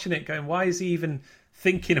just watching it, going, why is he even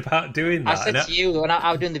thinking about doing that? I said to you when I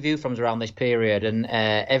was doing the view froms around this period, and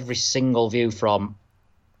every single view from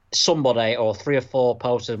somebody or 3 or 4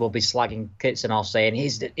 posters will be slagging Kitson off, saying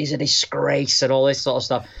he's a disgrace and all this sort of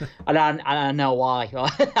stuff. And I know why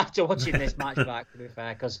after watching this match back, to be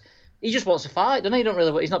fair, because he just wants to fight, doesn't he?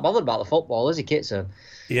 He's not bothered about the football, is he, Kitson?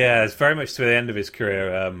 Yeah, it's very much to the end of his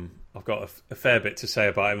career. I've got a fair bit to say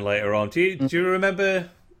about him later on. Do you remember?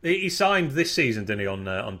 He signed this season, didn't he,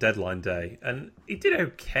 on deadline day? And he did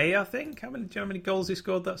okay, I think. Do you know how many goals he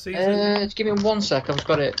scored that season? Just give me 1 sec. I've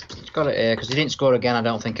got it here, because he didn't score again, I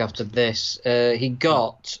don't think, after this. He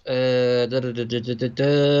got 11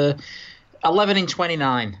 in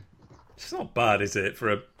 29. It's not bad, is it, for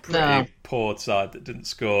a pretty poor side that didn't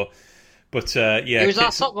score? But, yeah. He was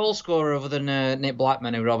our top goal scorer other than Nick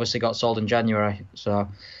Blackman, who obviously got sold in January. So.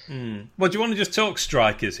 Well, do you want to just talk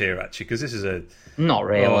strikers here, actually? Because this is a... Not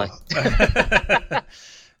really.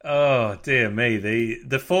 Oh, dear me.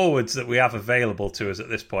 The forwards that we have available to us at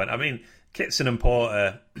this point. I mean, Kitson and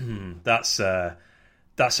Porter, that's a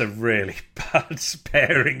really bad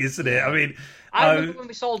pairing, isn't it? I mean... I remember when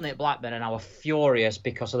we sold Nick Blackman, and I was furious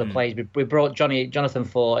because of the plays. We brought Jonathan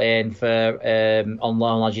Fort in for on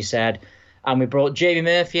loan, as you said, and we brought Jamie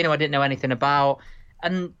Murphy in, who I didn't know anything about.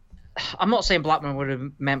 And I'm not saying Blackman would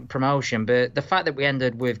have meant promotion, but the fact that we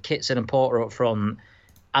ended with Kitson and Porter up front,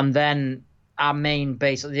 and then our main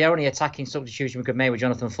base. The only attacking substitution we could make with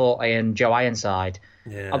Jonathan Forte and Joe Ironside.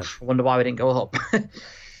 Yeah. I wonder why we didn't go up.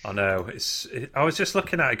 I know. I was just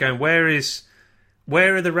looking at it going,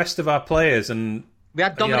 where are the rest of our players? And we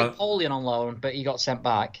had Dominic Polian on loan, but he got sent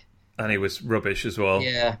back. And he was rubbish as well.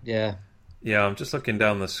 Yeah. Yeah, I'm just looking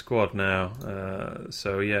down the squad now.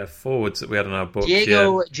 Forwards that we had on our books.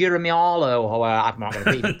 Diego Girolamo, who I'm not going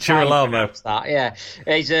to beat. Girolamo. That, yeah.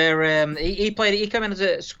 He's he played. He came in as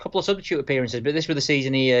a couple of substitute appearances, but this was the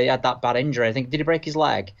season he had that bad injury. I think, did he break his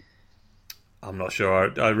leg? I'm not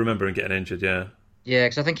sure. I remember him getting injured. Yeah. Yeah,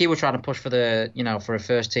 because I think he was trying to push for for a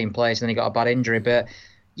first team place, and then he got a bad injury. But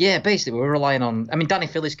yeah, basically we were relying on. I mean, Danny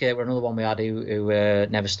Philliskirk were another one we had who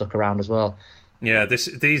never stuck around as well. Yeah,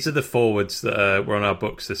 these are the forwards that were on our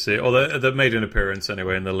books this year, or that made an appearance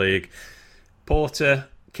anyway in the league. Porter,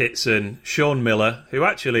 Kitson, Sean Miller, who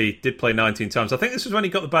actually did play 19 times. I think this was when he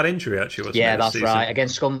got the bad injury, actually, wasn't it? Yeah, that's right.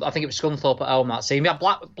 Against I think it was Scunthorpe at home that season. We had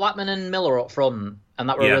Blackman and Miller up front, and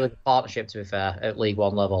that were a really good partnership, to be fair, at League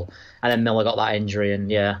One level. And then Miller got that injury, and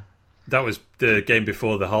yeah. That was the game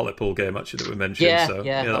before the Hartlepool game, actually, that we mentioned.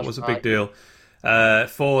 Yeah, that was a big deal.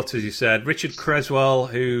 Fourth, as you said, Richard Creswell,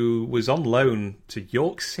 who was on loan to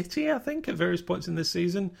York City, I think, at various points in this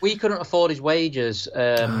season. We couldn't afford his wages.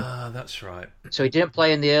 That's right. So he didn't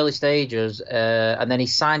play in the early stages, and then he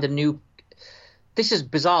signed a new... This is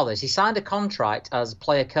bizarre, he signed a contract as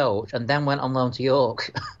player-coach and then went on loan to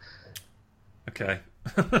York. Okay.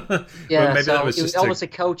 Yeah, well, maybe so he was obviously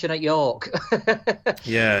coaching at York.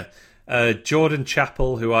 Yeah. Jordan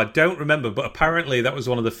Chappell, who I don't remember, but apparently that was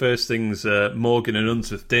one of the first things Morgan and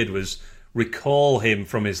Unsworth did, was recall him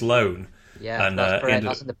from his loan. Yeah, and, that's correct.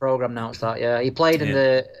 That's in the programme now. It's that, yeah. He played in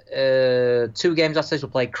the 2 games after this, we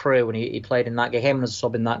played Crewe, and he played in that game. Him as a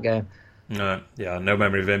sub in that game. No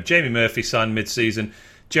memory of him. Jamie Murphy signed mid-season.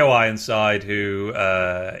 Joe Ironside, who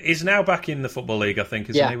is now back in the Football League, I think,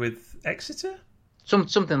 isn't he, with Exeter?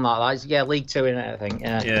 Something like that. Yeah, League 2 in it, I think.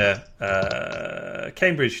 Yeah.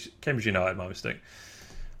 Cambridge United, my mistake.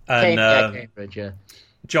 And Cambridge, yeah.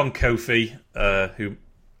 John Kofi, who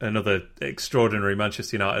another extraordinary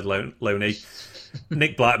Manchester United loanee.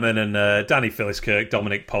 Nick Blackman and Danny Philliskirk,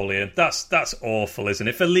 Dominic Polian. That's awful, isn't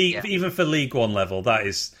it? Even for League One level, that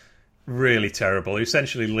is really terrible.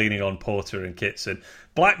 Essentially leaning on Porter and Kitson.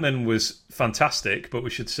 Blackman was fantastic, but we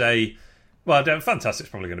should say, well, fantastic's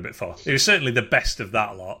probably going a bit far. He was certainly the best of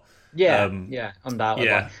that lot. Yeah, undoubtedly.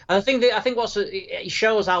 Yeah. And I think it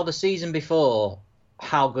shows how the season before,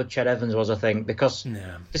 how good Ched Evans was, I think, because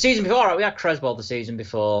the season before, right, we had Creswell the season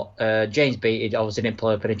before. James Beattie obviously didn't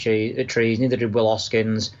play up any trees, neither did Will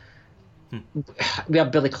Hoskins. We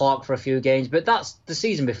had Billy Clark for a few games, but that's the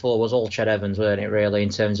season before was all Ched Evans, weren't it, really, in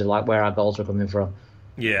terms of like where our goals were coming from.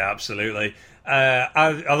 Yeah, absolutely.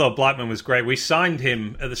 I thought Blackman was great. We signed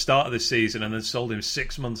him at the start of the season and then sold him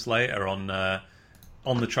 6 months later on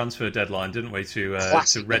the transfer deadline, didn't we, to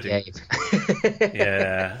Reading?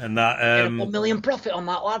 Yeah, and that get a $1 million profit on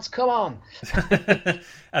that, lads. Come on.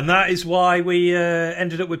 And that is why we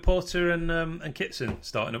ended up with Porter and Kitson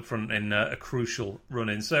starting up front in a crucial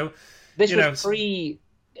run-in. So this was pre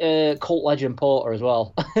cult legend Porter as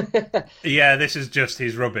well. Yeah, this is just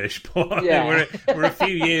his rubbish. But we're a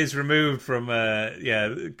few years removed from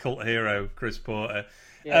cult hero Chris Porter.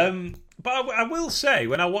 Yeah. But I will say,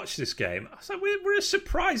 when I watched this game, I was like, we're a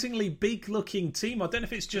surprisingly big-looking team. I don't know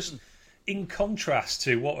if it's just in contrast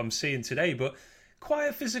to what I'm seeing today, but quite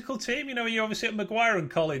a physical team. You know, you obviously have Maguire and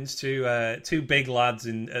Collins, two big lads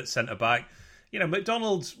at centre-back. You know,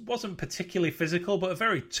 McDonald wasn't particularly physical, but a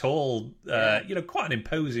very tall, quite an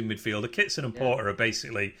imposing midfielder. Kitson and Porter are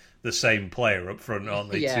basically the same player up front,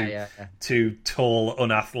 aren't they? Two tall,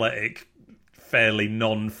 unathletic, fairly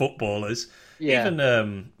non-footballers. Yeah.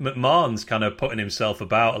 Even McMahon's kind of putting himself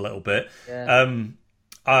about a little bit. Yeah.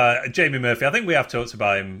 Jamie Murphy, I think we have talked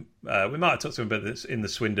about him. We might have talked to him about this in the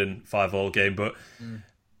Swindon 5-5 game, but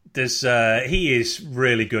he is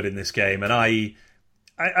really good in this game, and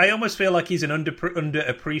I almost feel like he's an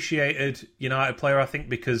underappreciated United player, I think,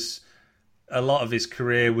 because a lot of his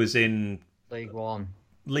career was in League One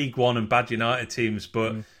and bad United teams,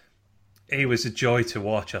 but he was a joy to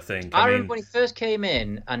watch, I think. I remember when he first came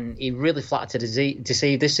in, and he really flattered to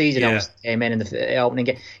deceive this season. Yeah. Came in the opening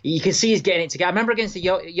game. You can see he's getting it together. I remember against the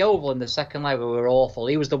Yeovil in the second leg, we were awful.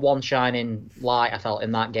 He was the one shining light, I felt,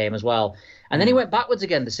 in that game as well. And then he went backwards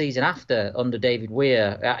again the season after under David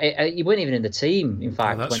Weir. He wasn't even in the team, in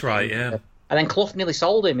fact. Oh, that's right, yeah. And then Clough nearly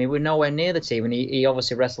sold him. He was nowhere near the team, and he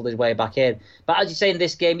obviously wrestled his way back in. But as you say, in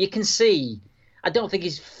this game, you can see... I don't think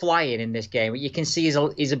he's flying in this game, but you can see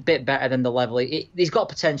he's a bit better than the level. He's got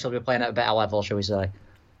potential to be playing at a better level, shall we say.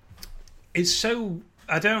 It's so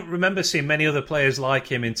I don't remember seeing many other players like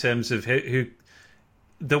him in terms of who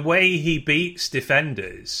the way he beats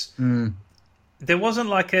defenders. There wasn't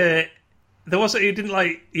like he didn't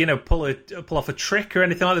like, pull off a trick or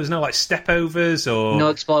anything like that. There was no like step overs or no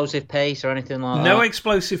explosive pace or anything like that. No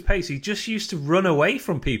explosive pace. He just used to run away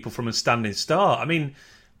from people from a standing start. I mean,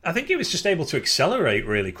 I think he was just able to accelerate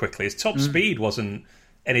really quickly. His top speed wasn't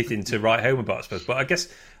anything to write home about, I suppose. But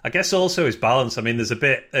I guess also his balance. I mean, there's a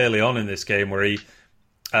bit early on in this game where he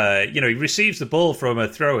receives the ball from a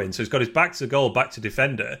throw-in, so he's got his back to the goal, back to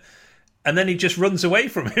defender, and then he just runs away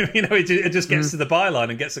from him. He just gets to the byline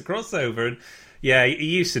and gets a crossover. And yeah, he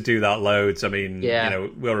used to do that loads. I mean,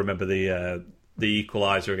 we all remember the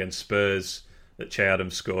equaliser against Spurs that Che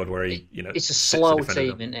Adams scored, where it's a slow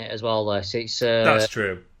team, isn't it? As well, though. So that's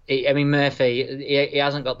true. Murphy, he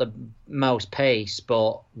hasn't got the most pace,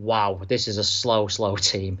 but wow, this is a slow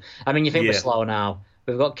team. I mean, you think we're slow now.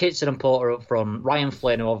 We've got Kitson and Porter up front. Ryan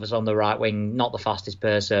Flynn, who obviously on the right wing, not the fastest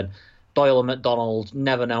person. Doyle and McDonald,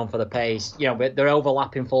 never known for the pace. They're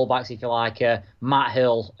overlapping fullbacks, if you like. Matt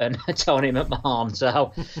Hill and Tony McMahon.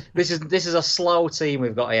 So this is a slow team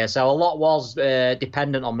we've got here. So a lot was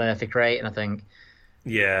dependent on Murphy creating, I think.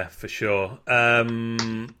 Yeah, for sure.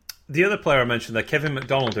 The other player I mentioned there, Kevin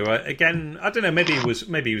McDonald, who again, I don't know, maybe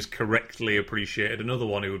he was correctly appreciated. Another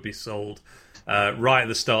one who would be sold right at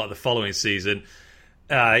the start of the following season.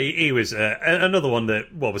 He was another one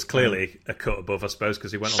that was clearly a cut above, I suppose,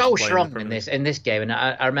 because he went so on to play strong in this game, and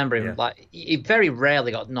I remember him he very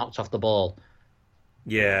rarely got knocked off the ball.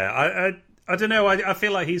 Yeah, I don't know. I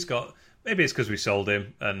feel like he's got. Maybe it's because we sold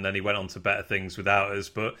him and then he went on to better things without us.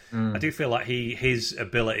 But I do feel like his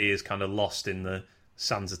ability is kind of lost in the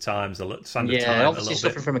sands of times. Obviously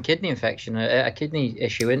suffering from a kidney infection, a kidney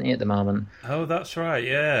issue, isn't he, at the moment? Oh, that's right.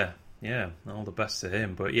 Yeah. All the best to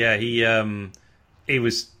him. But yeah, he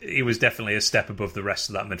was definitely a step above the rest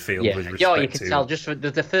of that midfield. Yeah, with respect you can tell just for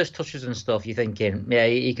the first touches and stuff. You're thinking, yeah,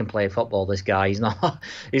 he can play football. This guy, he's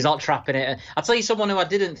not trapping it. I'll tell you someone who I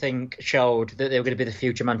didn't think showed that they were going to be the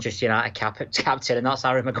future Manchester United captain, and that's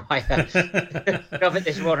Harry Maguire. I think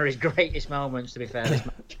this is one of his greatest moments. To be fair, this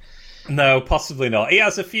match. No, possibly not. He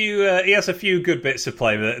has a few good bits of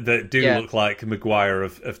play that do look like Maguire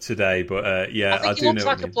of today. But I do know. He looks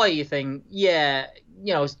like a player you think, a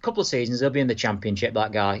couple of seasons he'll be in the Championship.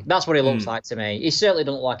 That guy, that's what he looks like to me. He certainly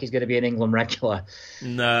doesn't look like he's going to be an England regular.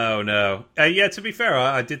 No. To be fair,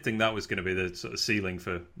 I did think that was going to be the sort of ceiling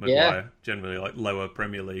for Maguire. Generally, like lower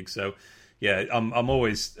Premier League. So, yeah, I'm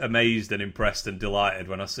always amazed and impressed and delighted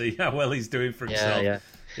when I see how well he's doing for himself. Yeah.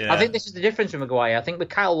 I think this is the difference with Maguire. I think with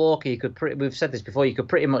Kyle Walker, we've said this before, you could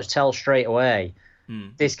pretty much tell straight away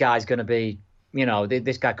this guy's going to be.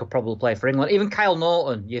 This guy could probably play for England. Even Kyle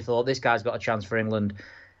Norton, you thought this guy's got a chance for England.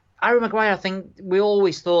 Harry Maguire, I think we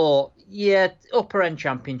always thought, upper end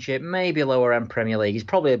Championship, maybe lower end Premier League. He's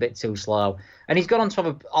probably a bit too slow, and he's gone on to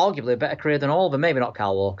have arguably a better career than all of them. Maybe not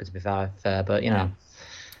Kyle Walker, to be fair, but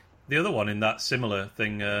The other one in that similar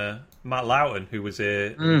thing, Matt Loughton, who was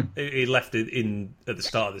he left it in at the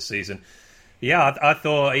start of the season. Yeah, I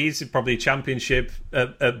thought he's probably Championship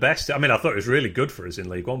at best. I mean, I thought it was really good for us in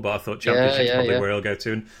League One, but I thought Championship's probably where he'll go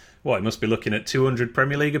to. And he must be looking at 200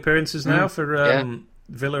 Premier League appearances now for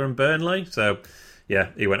Villa and Burnley. So, yeah,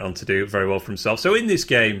 he went on to do very well for himself. So in this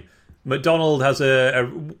game, McDonald has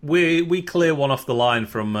we clear one off the line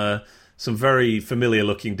from some very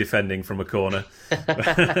familiar-looking defending from a corner.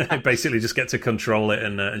 Basically just get to control it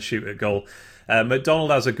and shoot a goal.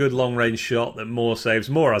 McDonald has a good long-range shot that Moore saves.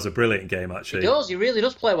 Moore has a brilliant game, actually. He does. He really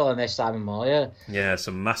does play well in this, Simon Moore, yeah. Yeah,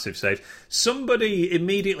 some massive saves. Somebody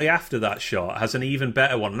immediately after that shot has an even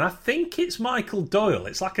better one, and I think it's Michael Doyle.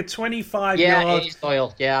 It's like a 25-yard... Yeah, it is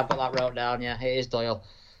Doyle. Yeah, I've got that wrote down, yeah. It is Doyle.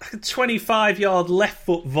 A 25-yard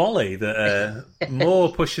left-foot volley that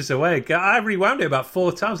Moore pushes away. I rewound it about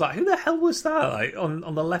 4 times. Like, who the hell was that? Like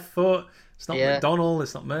on the left foot. It's not McDonald.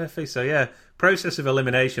 It's not Murphy. So yeah, process of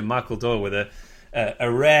elimination. Michael Doyle with a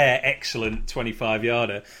rare, excellent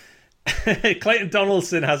 25-yarder. Clayton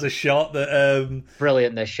Donaldson has a shot that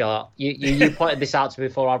brilliant. This shot. You pointed this out to me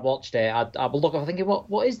before I'd watched it. I'd look up, thinking,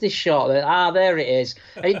 what is this shot? There it is.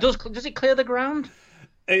 And it does. Does it clear the ground?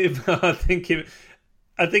 I think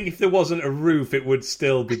if there wasn't a roof, it would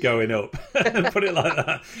still be going up. Put it like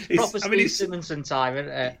that. Proper Steve Simonson time,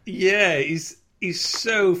 isn't it? Yeah, he's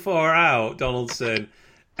so far out, Donaldson,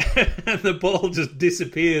 and the ball just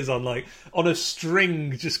disappears on a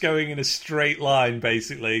string, just going in a straight line,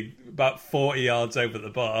 basically about 40 yards over the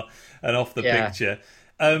bar and off the picture.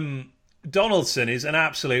 Donaldson is an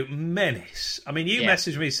absolute menace. I mean, you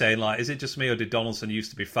messaged me saying, like, is it just me or did Donaldson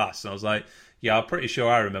used to be fast? And I was like, yeah, I'm pretty sure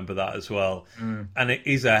I remember that as well. And it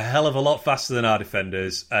is a hell of a lot faster than our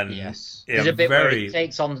defenders. And there's a bit where he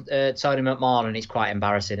takes on Tony McMahon, and it's quite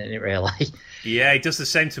embarrassing, isn't it, really? Yeah, he does the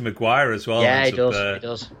same to Maguire as well. Yeah, he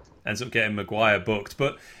does. Ends up getting Maguire booked.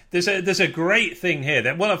 But there's a great thing here.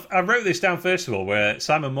 I wrote this down first of all, where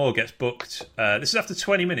Simon Moore gets booked. This is after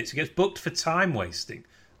 20 minutes. He gets booked for time wasting.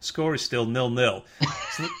 Score is still 0-0.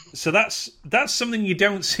 So that's something you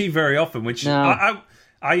don't see very often, which I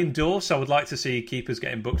endorse. I would like to see keepers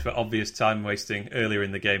getting booked for obvious time wasting earlier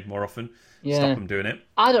in the game more often. Yeah. Stop them doing it.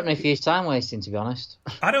 I don't know if he is time wasting, to be honest.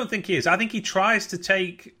 I don't think he is. I think he tries to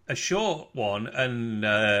take a short one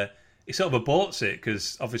and he sort of aborts it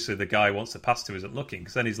because obviously the guy wants to pass to isn't looking.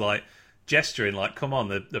 Because then he's like gesturing, like, "Come on,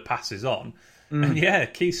 the pass is on." And yeah,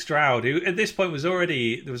 Keith Stroud, who at this point there was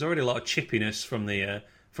already a lot of chippiness from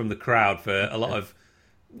the crowd for a lot of,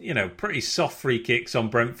 pretty soft free kicks on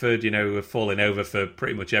Brentford, who were falling over for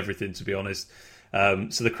pretty much everything, to be honest.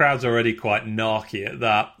 So the crowd's already quite narky at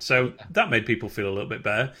that. So that made people feel a little bit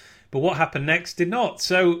better. But what happened next did not.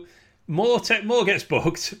 So Moore gets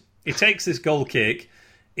booked. He takes this goal kick.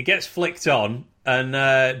 It gets flicked on. And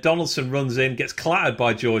Donaldson runs in, gets clattered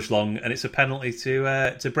by George Long, and it's a penalty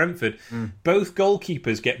to Brentford. Both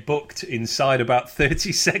goalkeepers get booked inside about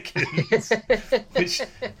 30 seconds, which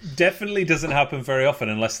definitely doesn't happen very often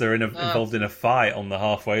unless they're involved in a fight on the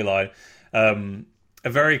halfway line. A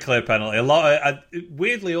very clear penalty.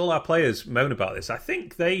 Weirdly, all our players moan about this. I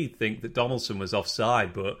think they think that Donaldson was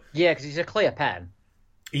offside, but yeah, because he's a clear pen.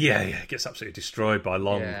 Yeah, it gets absolutely destroyed by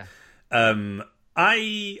Long. Yeah.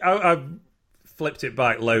 I flipped it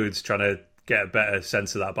back loads trying to get a better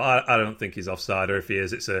sense of that, but I don't think he's offside, or if he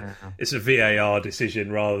is, it's a VAR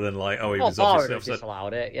decision rather than like, he was obviously offside.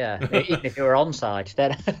 Disallowed it, yeah. Even if it were onside,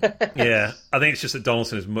 then. Yeah, I think it's just that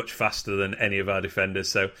Donaldson is much faster than any of our defenders,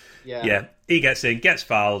 so yeah, he gets in, gets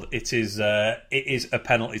fouled. It is a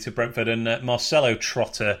penalty to Brentford, and Marcelo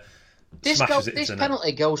Trotter smashes it. This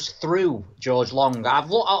penalty goes through George Long.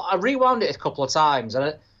 I rewound it a couple of times,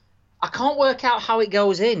 and I can't work out how it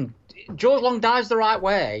goes in. George Long dives the right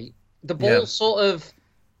way. The ball sort of...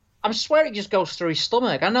 I swear it just goes through his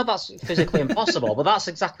stomach. I know that's physically impossible, but that's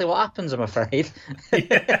exactly what happens, I'm afraid.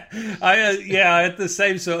 I had the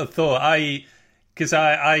same sort of thought. Because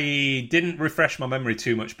I didn't refresh my memory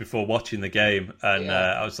too much before watching the game, and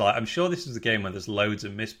I was like, I'm sure this is the game where there's loads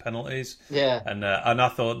of missed penalties. Yeah. And I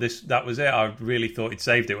thought that was it. I really thought he'd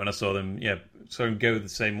saved it when I saw him go the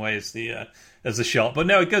same way as the shot. But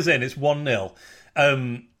no, it goes in. It's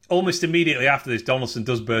 1-0. Almost immediately after this, Donaldson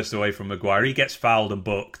does burst away from Maguire. He gets fouled and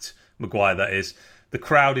booked. Maguire, that is. The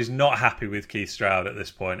crowd is not happy with Keith Stroud at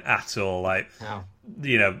this point at all. Chance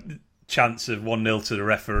of 1-0 to the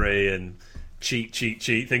referee and cheat,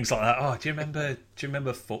 things like that. Oh, do you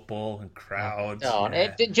remember football and crowds? No,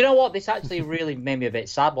 do you know what? This actually really made me a bit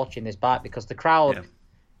sad watching this back because the crowd. Yeah.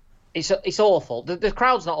 It's awful. The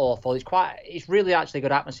crowd's not awful. It's really actually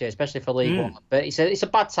good atmosphere, especially for League One. But it's a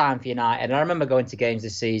bad time for United. And I remember going to games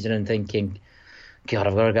this season and thinking, God,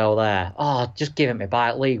 I've got to go there. Oh, just give it me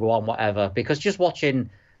back, League One, whatever. Because just watching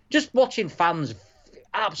fans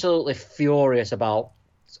absolutely furious about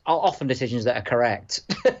often decisions that are correct.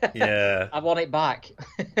 Yeah, I want it back.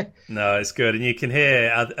 No, it's good, and you can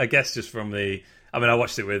hear. I guess just from I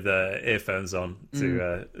watched it with earphones on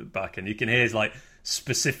back, and you can hear like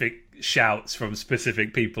specific shouts from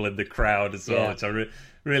specific people in the crowd as well, which I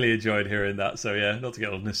really enjoyed hearing that. So yeah, not to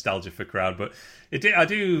get all nostalgia for crowd, but I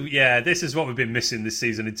do. Yeah, this is what we've been missing this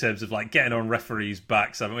season in terms of like getting on referees'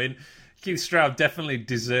 backs. I mean, Keith Stroud definitely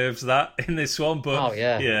deserves that in this one, but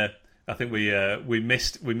I think we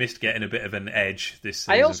missed getting a bit of an edge this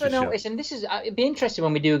season. I also noticed, and this is it'd be interesting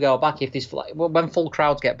when we do go back when full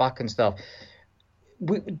crowds get back and stuff.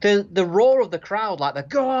 The roar of the crowd, like the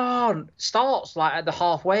 "go on," starts like at the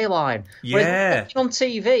halfway line. Yeah. On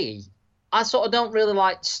TV, I sort of don't really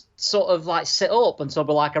sit up and sort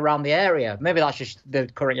of like around the area. Maybe that's just the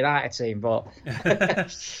current United team, but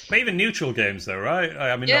but even neutral games though, right?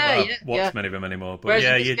 I mean, not that I've watched many of them anymore. But whereas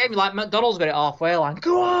in this game, like McDonald's got it halfway line.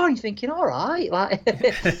 Go on, you're thinking, all right, like.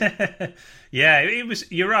 Yeah, it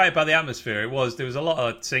was. You're right about the atmosphere. There was a lot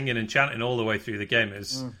of singing and chanting all the way through the game. It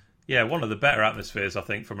was. Yeah, one of the better atmospheres, I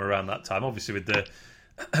think, from around that time. Obviously, with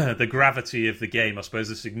the gravity of the game, I suppose,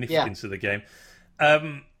 the significance of the game.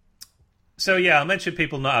 So, I mentioned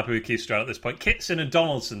people not happy with Keith Stroud at this point. Kitson and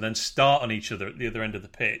Donaldson then start on each other at the other end of the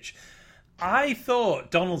pitch. I thought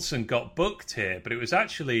Donaldson got booked here, but it was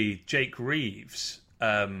actually Jake Reeves,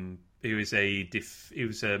 who was a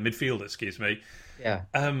midfielder, excuse me. Yeah.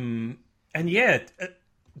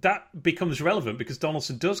 that becomes relevant because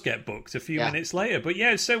Donaldson does get booked a few minutes later. But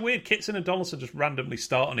yeah, it's so weird. Kitson and Donaldson just randomly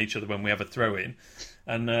start on each other when we have a throw in.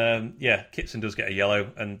 And Kitson does get a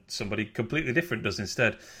yellow and somebody completely different does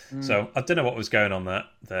instead. So I don't know what was going on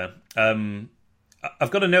there.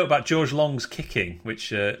 I've got a note about George Long's kicking,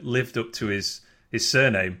 which lived up to his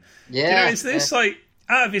surname. Yeah. It's like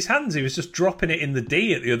out of his hands. He was just dropping it in the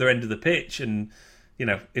D at the other end of the pitch. And,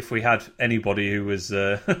 if we had anybody who was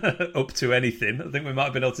up to anything, I think we might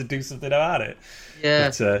have been able to do something about it.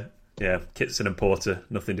 Yeah. But, Kitson and Porter,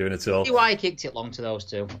 nothing doing at all. See why he kicked it long to those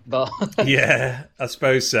two. But yeah, I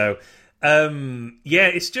suppose so.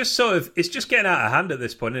 It's just getting out of hand at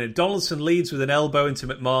this point. And Donaldson leads with an elbow into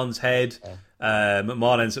McMahon's head.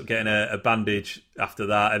 McMahon ends up getting a bandage after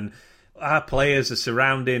that, and our players are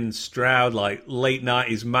surrounding Stroud like late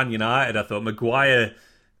 90s Man United. I thought Maguire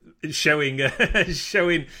showing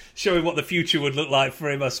what the future would look like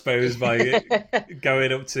for him, I suppose, by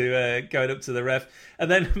going up to the ref.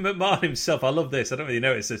 And then McMahon himself, I love this, I don't really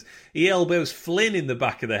notice this, he elbows Flynn in the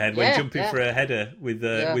back of the head when jumping for a header with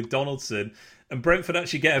Donaldson, and Brentford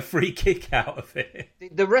actually get a free kick out of it.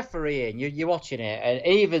 The refereeing, you're watching it, and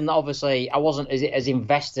even obviously I wasn't as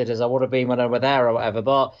invested as I would have been when I were there or whatever,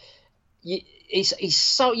 but he's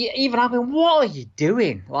so, even I mean, what are you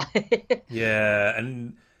doing? Yeah,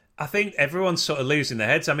 and I think everyone's sort of losing their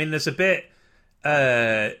heads. I mean, there's a bit,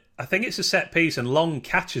 I think it's a set piece and Long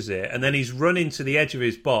catches it, and then he's running to the edge of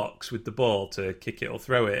his box with the ball to kick it or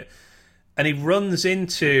throw it. And he runs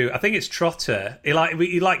into, I think it's Trotter. He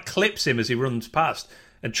clips him as he runs past,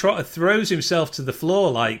 and Trotter throws himself to the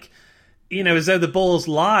floor as though the ball's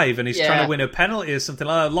live and he's trying to win a penalty or something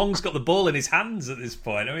like that. Long's got the ball in his hands at this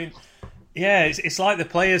point. I mean, it's like the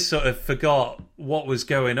players sort of forgot what was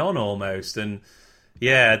going on almost. And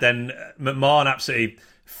then McMahon absolutely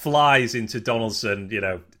flies into Donaldson.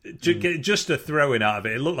 Just a throwing out of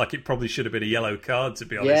it. It looked like it probably should have been a yellow card, to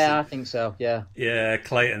be honest. Yeah, I think so. Yeah,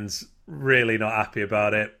 Clayton's really not happy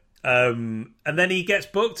about it. And then he gets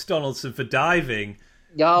booked, Donaldson, for diving.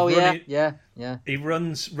 Oh, yeah. He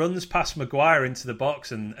runs past Maguire into the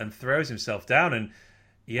box and throws himself down. And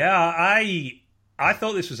I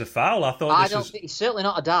thought this was a foul. It's certainly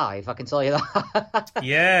not a dive, I can tell you that.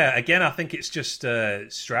 Yeah, again, I think it's just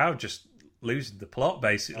Stroud just losing the plot,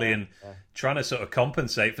 basically, and trying to sort of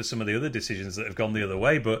compensate for some of the other decisions that have gone the other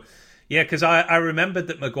way. But yeah, because I remembered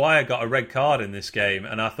that Maguire got a red card in this game,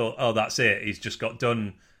 and I thought, oh, that's it. He's just got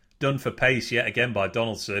done for pace yet again by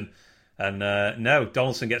Donaldson. And no,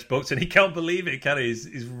 Donaldson gets booked, and he can't believe it, can he?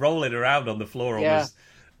 He's rolling around on the floor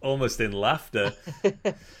almost in laughter.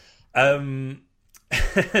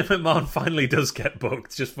 McMahon finally does get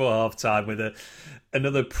booked just for half-time with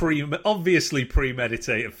another obviously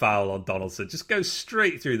premeditated foul on Donaldson. Just goes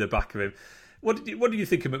straight through the back of him. What do you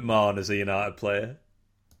think of McMahon as a United player?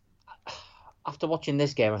 After watching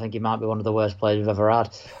this game, I think he might be one of the worst players we've ever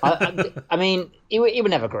had. I mean, he were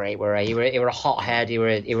never great, were he? He were a hothead. He were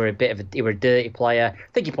a dirty player.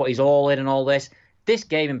 I think he put his all in and all this. This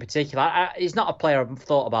game in particular, he's not a player I've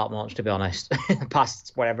thought about much, to be honest.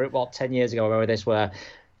 Past 10 years ago, where this were,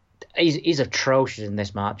 he's atrocious in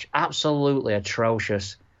this match. Absolutely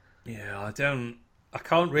atrocious. Yeah, I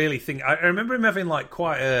can't really think. I remember him having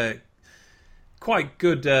quite a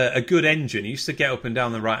good engine. He used to get up and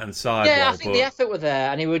down the right hand side. Yeah, I think the effort was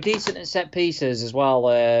there, and he were decent at set pieces as well.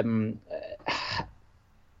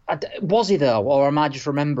 Was he though, or am I just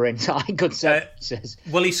remembering good set pieces?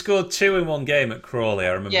 Well, he scored 2 in one game at Crawley. I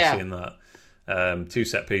remember seeing that.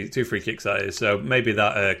 2 free kicks, that is. So maybe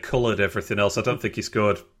that coloured everything else. I don't think he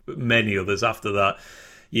scored many others after that.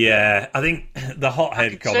 Yeah, I think the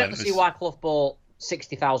hothead comment. I can see why Clough bought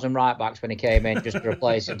 60,000 right backs when he came in just to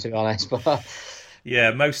replace him, to be honest. But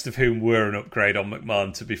yeah, most of whom were an upgrade on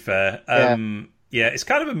McMahon, to be fair. Yeah, it's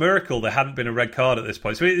kind of a miracle there hadn't been a red card at this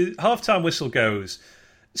point. So half-time whistle goes.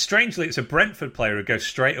 Strangely, it's a Brentford player who goes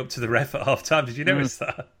straight up to the ref at half-time. Did you notice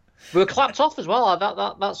that? We were clapped off as well.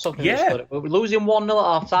 That's something. Yeah. We were losing 1-0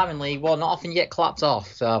 at half-time in League One. Not often you get clapped off.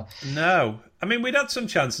 So no. I mean, we'd had some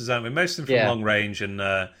chances, haven't we? Most of them from long range and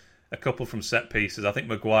a couple from set pieces. I think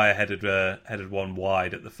Maguire headed one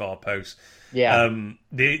wide at the far post. Yeah.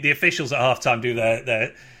 The officials at half-time do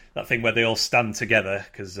that thing where they all stand together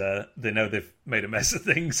because they know they've made a mess of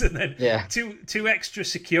things, and then two extra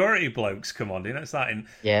security blokes come on. It's that in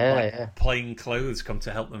plain clothes come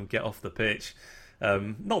to help them get off the pitch.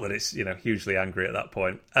 Not that it's hugely angry at that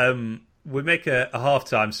point. We make a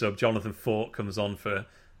half-time sub. Jonathan Fort comes on for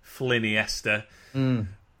Flynn Iniesta.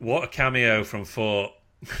 What a cameo from Fort.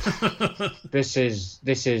 This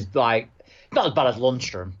is like not as bad as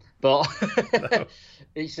Lundstrom, but no.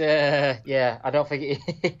 It's I don't think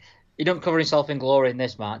He don't cover himself in glory in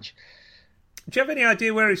this match. Do you have any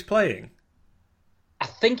idea where he's playing? I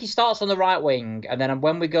think he starts on the right wing, and then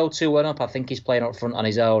when we go 2-1 up, I think he's playing up front on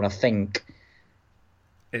his own. I think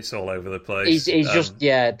it's all over the place. He's just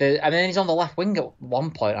he's on the left wing at one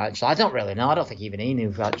point. Actually, I don't really know. I don't think even he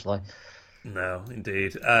knew actually. No,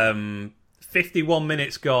 indeed. 51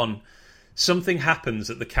 minutes gone. Something happens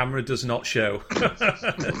that the camera does not show.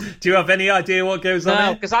 Do you have any idea what goes on?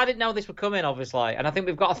 No, because I didn't know this was coming, obviously. And I think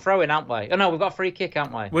we've got a throw in, haven't we? Oh, no, we've got a free kick,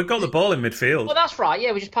 haven't we? We've got the ball in midfield. Well, that's right.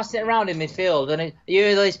 Yeah, we're just passing it around in midfield. And you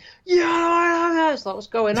hear this, it's like, what's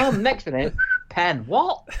going on? Next minute, Penn.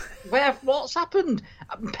 What? What's happened?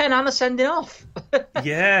 Penn Anna sending off.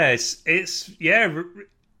 Yes, it's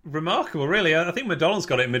remarkable, really. I think McDonald's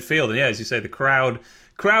got it in midfield. And yeah, as you say, the crowd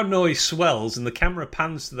noise swells and the camera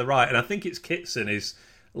pans to the right, and I think it's Kitson is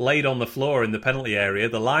laid on the floor in the penalty area.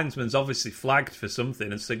 The linesman's obviously flagged for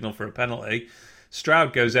something and signalled for a penalty.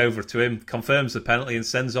 Stroud goes over to him, confirms the penalty, and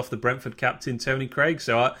sends off the Brentford captain Tony Craig.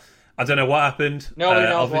 So I don't know what happened. Nobody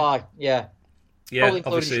knows why. Yeah, probably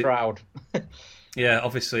obviously Stroud. Yeah,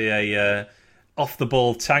 obviously a off the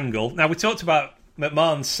ball tangle. Now we talked about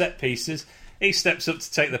McMahon's set pieces. He steps up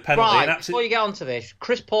to take the penalty. Right, before you get onto this,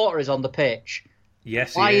 Chris Porter is on the pitch.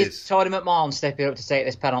 Yes, Why he is. is Tony McMahon stepping up to take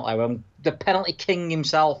this penalty when the penalty king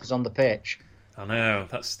himself is on the pitch? I know.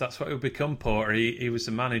 That's what it would become, Porter. He was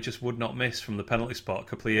the man who just would not miss from the penalty spot a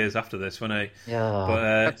couple of years after this, wasn't he? Yeah.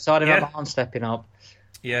 But Tony McMahon stepping up.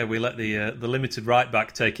 Yeah, we let the limited right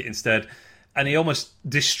back take it instead. And he almost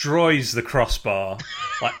destroys the crossbar.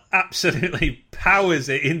 Like, absolutely powers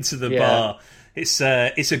it into the bar. It's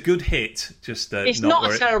a good hit. Just it's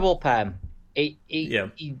not a terrible pen. He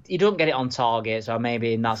don't get it on target, so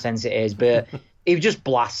maybe in that sense it is. But he just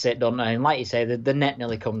blasts it, doesn't he? And like you say, the net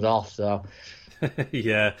nearly comes off. So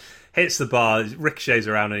yeah, hits the bar, ricochets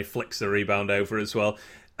around, and he flicks the rebound over as well.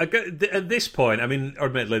 At this point, I mean,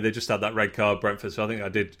 admittedly, they just had that red card, Brentford, so I think I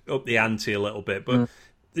did up the ante a little bit. But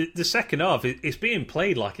the second half, it's being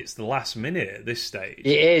played like it's the last minute at this stage.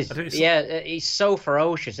 It is. It's so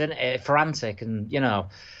ferocious, isn't it? Frantic, and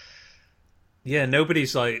Yeah, nobody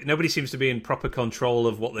seems to be in proper control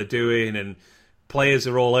of what they're doing, and players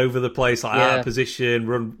are all over the place, like out of position,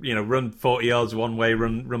 run 40 yards one way,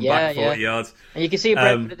 run back 40 yards. And you can see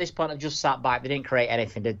Brentford at this point have just sat back. They didn't create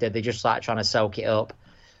anything, did they? They just started trying to soak it up.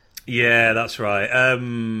 Yeah, that's right.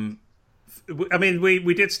 I mean,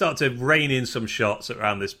 we did start to rein in some shots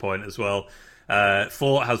around this point as well.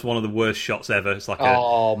 Fort has one of the worst shots ever. It's like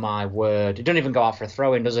my word! It doesn't even go out for a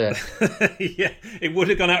throw-in, does it? Yeah, it would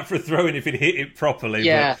have gone out for a throw-in if it hit it properly.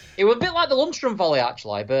 Yeah, it was a bit like the Lundstrom volley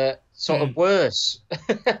actually, but sort of worse.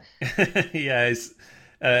 Yeah, it's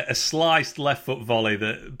a sliced left foot volley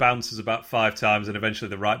that bounces about 5 times, and eventually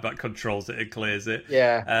the right back controls it and clears it.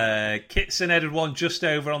 Yeah. Kitson headed one just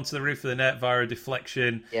over onto the roof of the net via a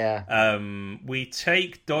deflection. Yeah. We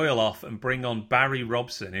take Doyle off and bring on Barry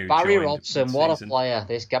Robson. Barry Robson, what a player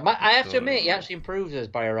this guy. I have to admit, he actually improves as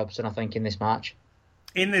Barry Robson, I think, in this match.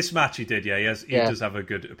 In this match, he did. Yeah, he does have a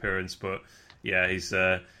good appearance, but yeah, he's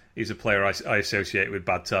a player I associate with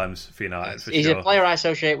bad times for United, for He's sure. a player I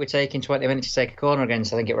associate with taking 20 minutes to take a corner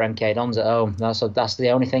against, I think, at MK Dons at home. That's the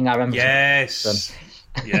only thing I remember. Yes,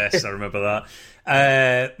 yes, I remember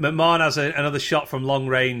that. McMahon has another shot from long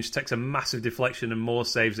range, takes a massive deflection, and Moore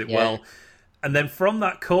saves it well. And then from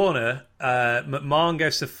that corner, McMahon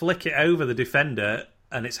goes to flick it over the defender,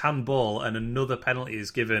 and it's handball, and another penalty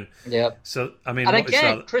is given. Yep. So, I mean, and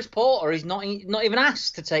again, Chris Porter is not even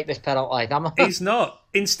asked to take this penalty. He's not.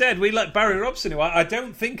 Instead, we let Barry Robson, who I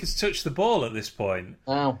don't think has touched the ball at this point.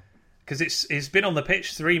 Oh. Because it's been on the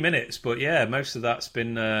pitch 3 minutes, but yeah, most of that's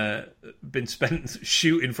been spent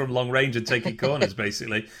shooting from long range and taking corners,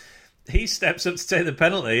 basically. He steps up to take the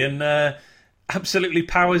penalty and absolutely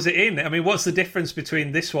powers it in. I mean, what's the difference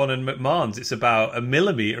between this one and McMahon's? It's about a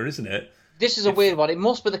millimetre, isn't it? This is a weird one. It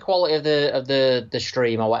must be the quality of the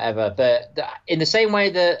stream or whatever. But in the same way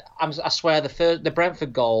that I swear the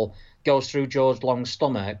Brentford goal goes through George Long's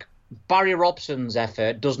stomach, Barry Robson's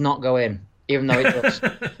effort does not go in, even though it does.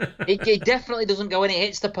 it definitely doesn't go in. It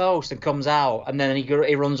hits the post and comes out, and then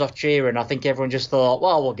he runs off cheering. I think everyone just thought,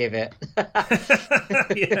 well, we'll give it.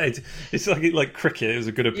 Yeah, it's like cricket. It was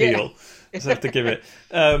a good appeal. Yeah. Just have to give it.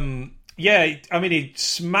 Yeah, I mean, he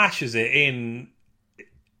smashes it in.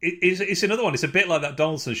 It's another one. It's a bit like that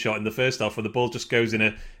Donaldson shot in the first half, where the ball just goes in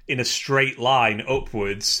a straight line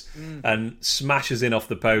upwards and smashes in off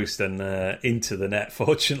the post and into the net.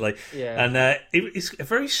 Fortunately, and it's a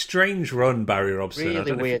very strange run, Barry Robson.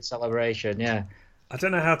 Really weird celebration. Yeah, I don't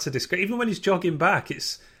know how to describe. Even when he's jogging back,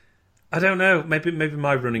 I don't know. Maybe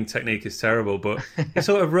my running technique is terrible, but he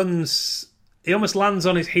sort of runs he almost lands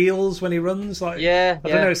on his heels when he runs. Like I don't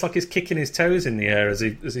know. It's like he's kicking his toes in the air as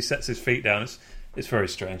he sets his feet down. It's very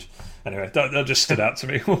strange. Anyway, that just stood out to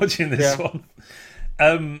me watching this one.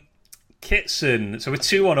 Kitson. So we're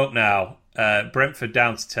 2-1 up now. Brentford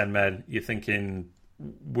down to 10 men. You're thinking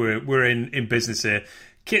we're in business here.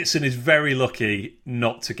 Kitson is very lucky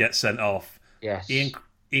not to get sent off. Yes. He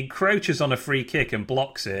encroaches on a free kick and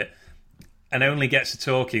blocks it, and only gets a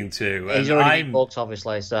talking to. He's already been booked,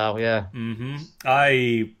 obviously. So yeah.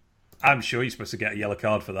 I'm sure you're supposed to get a yellow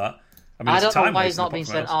card for that. I mean, I don't know why he's not been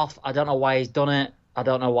sent off. I don't know why he's done it. I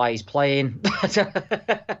don't know why he's playing.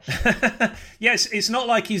 Yes, it's not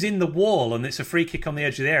like he's in the wall and it's a free kick on the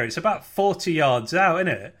edge of the area. It's about 40 yards out, isn't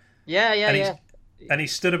it? Yeah. And he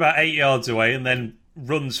stood about 8 yards away and then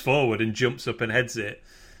runs forward and jumps up and heads it.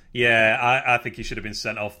 Yeah, I think he should have been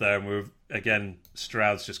sent off there. And again,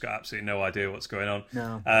 Stroud's just got absolutely no idea what's going on.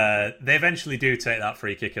 No. They eventually do take that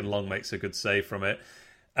free kick and Long makes a good save from it.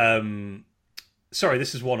 Sorry,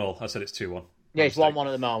 this is 1-1. I said it's 2-1. Yeah, it's 1-1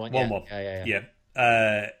 at the moment. 1-1.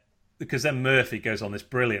 Yeah. Because then Murphy goes on this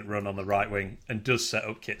brilliant run on the right wing and does set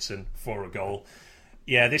up Kitson for a goal.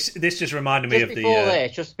 Yeah, this just reminded me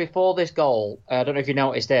of just before this goal, I don't know if you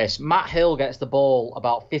noticed this, Matt Hill gets the ball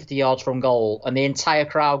about 50 yards from goal and the entire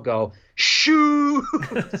crowd go, shoot!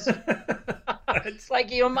 It's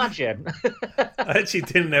like, you imagine? I actually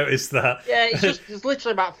didn't notice that. Yeah, it's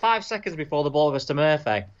literally about 5 seconds before the ball goes to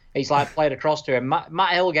Murphy. He's like played across to him.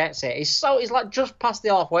 Matt Hill gets it. He's like just past the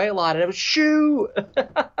halfway line, and it was shoot.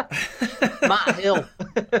 Matt Hill.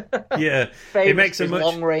 Yeah, he makes a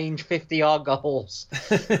long range 50-yard goals.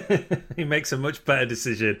 He makes a much better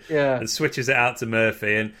decision. Yeah, and switches it out to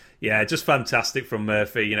Murphy, and yeah, just fantastic from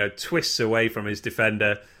Murphy. You know, twists away from his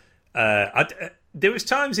defender. There was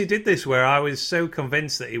times he did this where I was so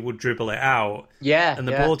convinced that he would dribble it out. Yeah, and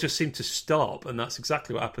the ball just seemed to stop, and that's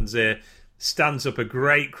exactly what happens here. Stands up a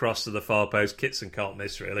great cross to the far post. Kitson can't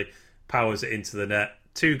miss, really. Powers it into the net.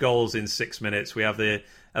 2 goals in 6 minutes. We have a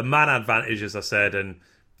man advantage, as I said, and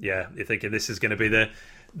yeah, you're thinking this is going to be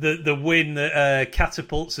the win that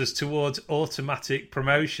catapults us towards automatic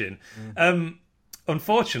promotion.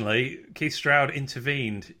 Unfortunately, Keith Stroud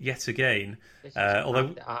intervened yet again.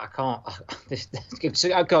 Although I can't.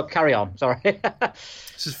 Carry on. Sorry.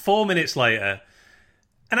 This is 4 minutes later.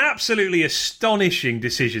 An absolutely astonishing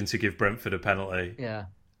decision to give Brentford a penalty. Yeah.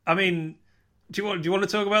 I mean, do you want to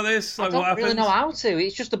talk about this? Like, I don't really know how to.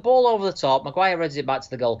 It's just a ball over the top. Maguire reads it back to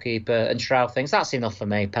the goalkeeper, and Stroud thinks that's enough for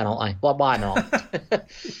me. Penalty. Well, why not?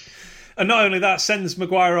 And not only that, sends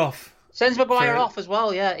Maguire off. Sends Maguire off as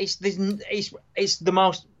well. Yeah. It's the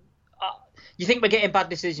most. You think we're getting bad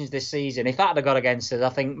decisions this season? If that had got against us, I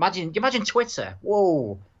think. Imagine Twitter.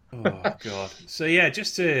 Whoa. Oh God. So yeah,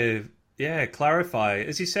 just to. Yeah, clarify.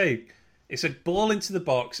 As you say, it's a ball into the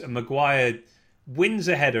box and Maguire wins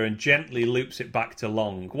a header and gently loops it back to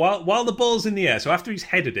Long. While the ball's in the air, so after he's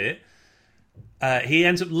headed it, he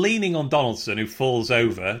ends up leaning on Donaldson, who falls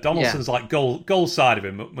over. Donaldson's like goal side of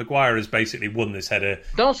him. Maguire has basically won this header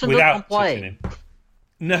without touching him.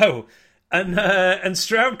 No. And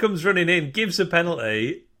Stroud comes running in, gives a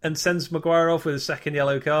penalty, and sends Maguire off with a second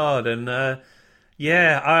yellow card. And...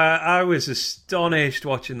 yeah, I was astonished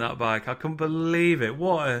watching that back. I couldn't believe it.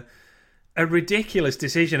 What a ridiculous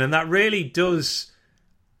decision. And that really does...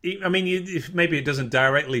 I mean, maybe it doesn't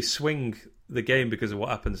directly swing the game because of what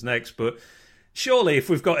happens next, but surely if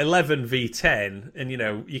we've got 11 v 10 and,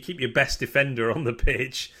 you keep your best defender on the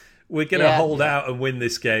pitch, we're going to hold out and win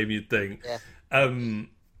this game, you'd think.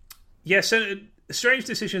 Yeah. So a strange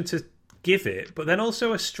decision to give it, but then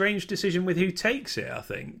also a strange decision with who takes it, I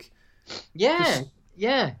think. Yeah.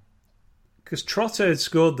 Because Trotter had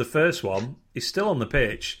scored the first one. He's still on the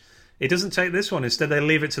pitch. He doesn't take this one. Instead, they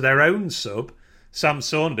leave it to their own sub, Sam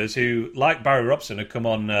Saunders, who, like Barry Robson, had come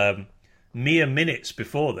on mere minutes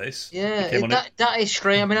before this. Yeah, that is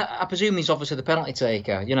strange. I mean, I presume he's obviously the penalty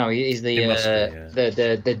taker. He's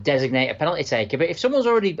the designated penalty taker. But if someone's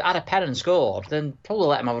already had a pen and scored, then probably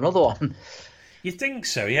let him have another one. You think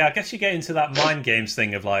so? Yeah, I guess you get into that mind games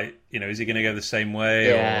thing of like, is he going to go the same way?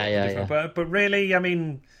 Yeah. But really, I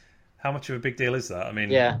mean, how much of a big deal is that? I mean,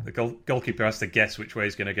 the goalkeeper has to guess which way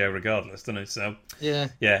he's going to go regardless, doesn't he? So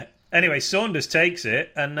yeah. Anyway, Saunders takes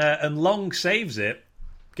it and Long saves it,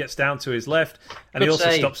 gets down to his left, and Good he also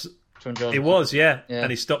save. stops. It was, and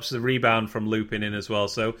he stops the rebound from looping in as well.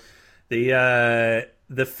 So the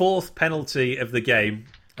fourth penalty of the game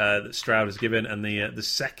that Stroud has given, and the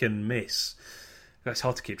second miss. It's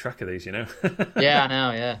hard to keep track of these, Yeah,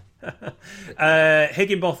 I know,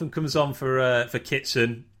 Higginbotham comes on for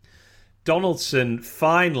Kitson. Donaldson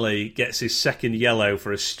finally gets his second yellow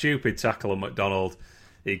for a stupid tackle on McDonald.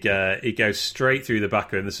 He goes straight through the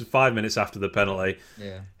back room. This is 5 minutes after the penalty.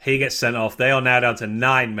 Yeah. He gets sent off. They are now down to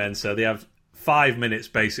 9 men, so they have 5 minutes,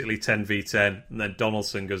 basically 10v10, and then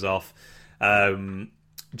Donaldson goes off.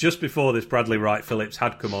 Just before this, Bradley Wright Phillips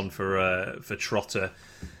had come on for Trotter.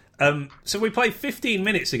 So we played 15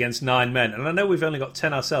 minutes against 9 men, and I know we've only got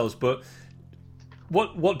 10 ourselves, but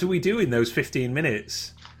what do we do in those 15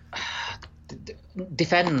 minutes?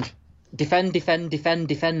 Defend.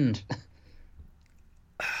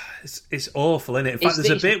 It's awful, isn't it? In fact, there's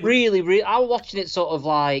a bit... Really... I was watching it sort of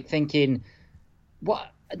like thinking,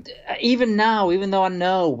 what... Even now, even though I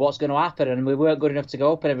know what's going to happen and we weren't good enough to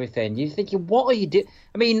go up and everything, you're thinking, what are you doing?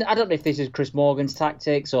 I mean, I don't know if this is Chris Morgan's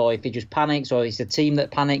tactics or if he just panics or it's a team that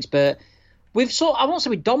panics, but I won't say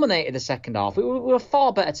we dominated the second half. We were a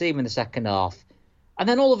far better team in the second half. And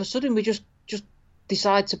then all of a sudden we just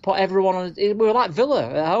decide to put everyone on... We were like Villa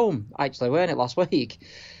at home, actually, weren't it, last week?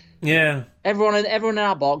 Yeah. Everyone in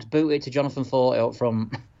our box booted to Jonathan Forte up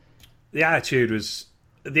front. The attitude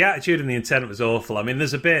and the intent was awful. I mean,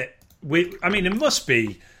 there's a bit... it must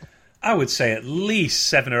be, I would say, at least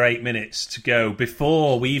 7 or 8 minutes to go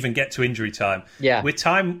before we even get to injury time. Yeah. We're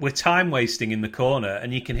time wasting in the corner,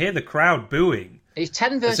 and you can hear the crowd booing. It's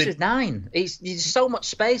 10 versus 9. There's so much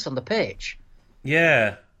space on the pitch.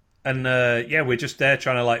 Yeah. And, we're just there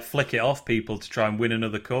trying to, like, flick it off people to try and win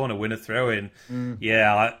another corner, win a throw-in.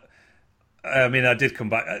 Yeah, I mean, I did come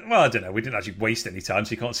back. Well, I don't know. We didn't actually waste any time,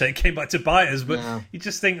 so you can't say it came back to bite us. But you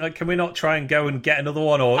just think, like, can we not try and go and get another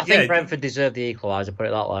one? Or I think Brentford deserved the equaliser, put it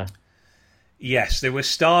that way. Yes, they were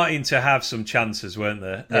starting to have some chances, weren't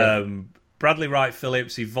there? Yeah. Bradley Wright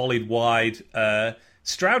Phillips, he volleyed wide.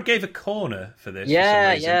 Stroud gave a corner for this.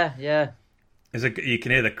 Yeah. You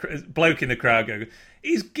can hear the bloke in the crowd go,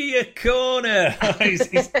 "He's Gia corner."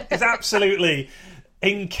 he's absolutely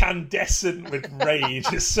incandescent with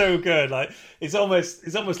rage. It's so good. Like he's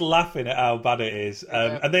almost laughing at how bad it is.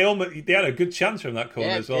 And they had a good chance from that corner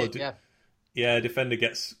as well. Defender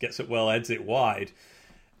gets it well, heads it wide.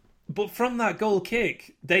 But from that goal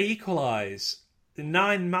kick, they equalise. The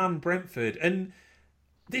 9-man Brentford, and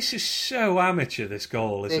this is so amateur. This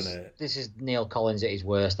goal, isn't it? This is Neil Collins at his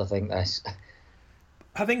worst. I think this.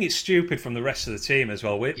 I think it's stupid from the rest of the team as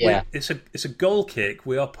well. It's a goal kick.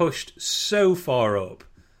 We are pushed so far up.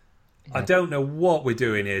 Yeah. I don't know what we're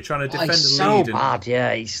doing here. Trying to defend the lead. So bad,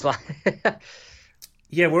 yeah. It's like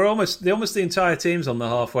we're almost the entire team's on the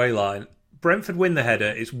halfway line. Brentford win the header.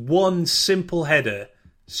 It's one simple header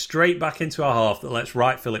straight back into our half that lets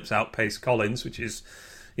Wright Phillips outpace Collins, which is,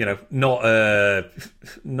 not a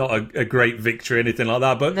great victory or anything like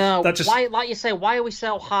that. But no, why, like you say, why are we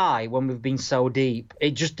so high when we've been so deep?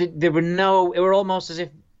 It were almost as if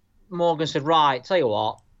Morgan said, "Right, tell you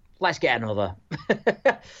what, let's get another."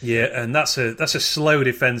 Yeah, and that's a slow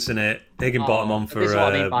defence in it. Higginbottom on for. This is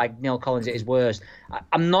what I mean by Neil Collins at his worst.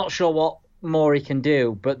 I'm not sure what more he can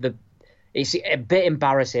do, but it's a bit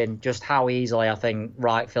embarrassing just how easily I think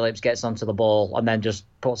Wright Phillips gets onto the ball and then just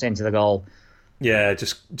puts it into the goal. Yeah,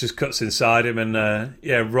 just cuts inside him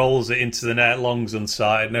and rolls it into the net. Long's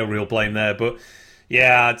onside, no real blame there. But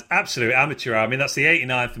yeah, absolute amateur. I mean, that's the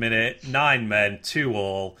 89th minute, 9 men,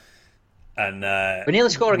 2-2, and we nearly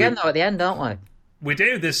score again though at the end, don't we? We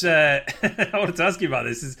do. This I wanted to ask you about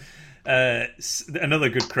this. Is another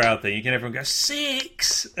good crowd thing. You can everyone go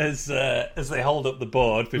 6 as they hold up the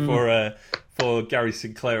board before Gary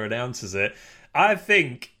Sinclair announces it. I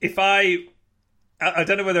think if I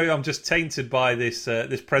don't know whether I'm just tainted by this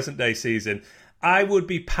present day season. I would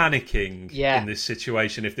be panicking in this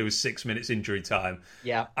situation if there was 6 minutes injury time.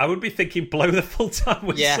 Yeah, I would be thinking, blow the full time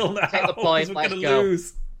whistle now. Take the point. We're going to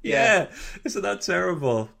lose. Yeah, isn't that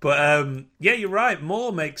terrible? But you're right.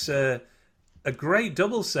 Moore makes a great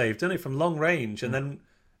double save, doesn't he, from long range, and then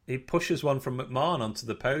he pushes one from McMahon onto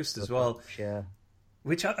the post as well. Yeah,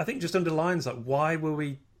 which I think just underlines why were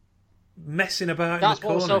we messing about That's in the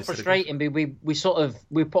corner? That's what's so frustrating.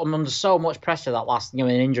 We put them under so much pressure that last in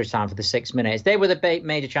injury time for the 6 minutes. They were the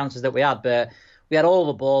major chances that we had, but we had all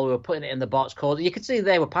the ball. We were putting it in the box. You could see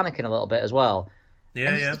they were panicking a little bit as well.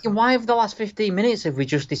 Yeah. Thinking, why have the last 15 minutes have we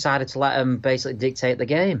just decided to let them basically dictate the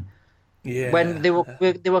game? Yeah. When they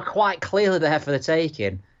were quite clearly there for the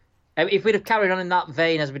taking. If we'd have carried on in that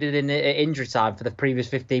vein as we did in injury time for the previous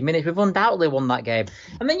 15 minutes, we've undoubtedly won that game.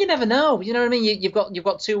 And then you never know. You know what I mean? You've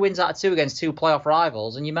got 2 wins out of 2 against 2 playoff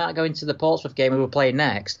rivals, and you might go into the Portsmouth game we were playing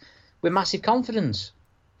next with massive confidence.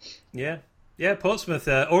 Yeah. Yeah, Portsmouth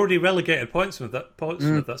already relegated Portsmouth.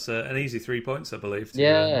 That's an easy 3 points, I believe.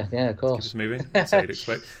 Of course. Keep us moving. That's how you'd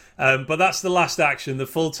expect. But that's the last action. The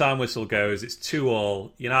full-time whistle goes. It's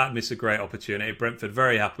 2-2. United miss a great opportunity. Brentford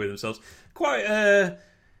very happy with themselves. Quite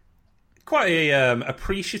quite a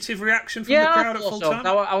appreciative reaction from the crowd at full time.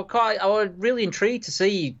 I was really intrigued to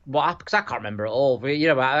see what happened, because I can't remember it all. But,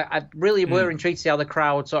 I really were intrigued to see how the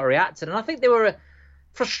crowd sort of reacted, and I think they were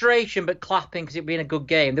frustration but clapping because it being a good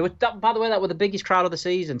game. By the way, that were the biggest crowd of the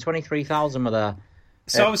season. 23,000 were there.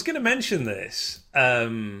 So I was going to mention this.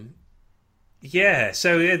 So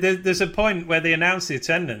there's a point where they announce the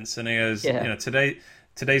attendance, and he goes,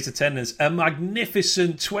 today's attendance, a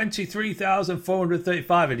magnificent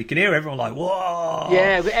 23,435, and you can hear everyone like, whoa!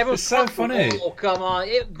 Yeah, everyone's so funny. Oh, come on!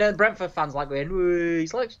 The Brentford fans like going,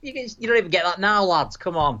 it's like you don't even get that now, lads.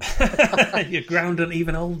 Come on, your ground don't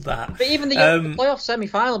even hold that. But even the playoff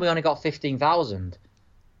semi-final, we only got 15,000.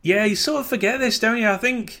 Yeah, you sort of forget this, don't you? I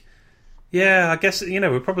think. Yeah, I guess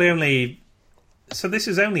we're probably only. So this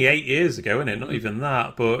is only 8 years ago, isn't it? Not even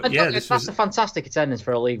that, but that's a fantastic attendance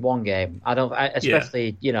for a League One game.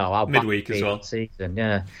 Especially our midweek as well. Season,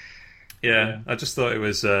 yeah. I just thought it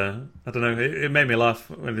was. I don't know. It made me laugh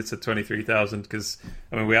when it's at 23,000 because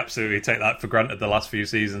we absolutely take that for granted the last few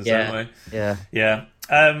seasons, don't we? Yeah.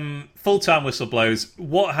 Full time whistle blows.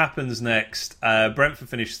 What happens next? Brentford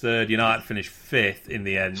finished third. United finished fifth in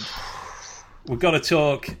the end. We've got to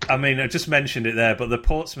talk. I just mentioned it there, but the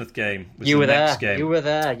Portsmouth game was the next game. You were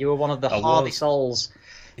there. You were one of the hardy souls.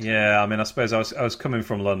 Yeah, I suppose I was coming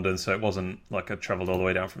from London, so it wasn't like I travelled all the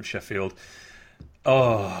way down from Sheffield.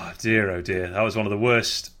 Oh dear, that was one of the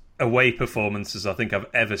worst away performances I think I've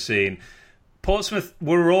ever seen. Portsmouth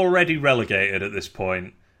were already relegated at this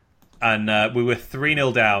point, and we were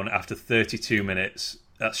 3-0 down after 32 minutes.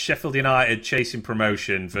 That's Sheffield United chasing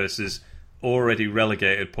promotion versus already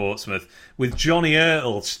relegated Portsmouth, with Johnny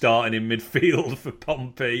Ertle starting in midfield for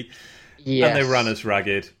Pompey. Yes. And they ran us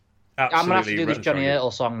ragged. Absolutely. I'm going to have to do this Johnny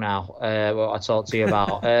Ertle song now, what I talked to you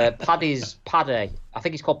about. Paddy, I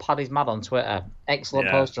think he's called Paddy's Mad on Twitter. Excellent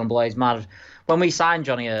poster on Blaze Mad. When we signed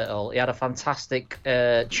Johnny Ertle, he had a fantastic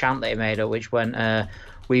chant that he made up, which went,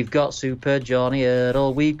 we've got Super Johnny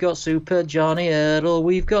Ertle, we've got Super Johnny Ertle,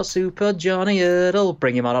 we've got Super Johnny Ertle.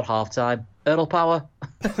 Bring him on at half-time. Ertle power.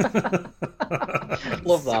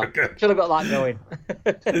 Love that. So should have got that going.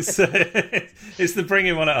 It's the bring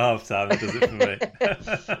him on at half time that does it for me.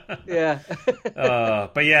 Yeah.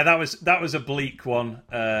 But yeah, that was a bleak one.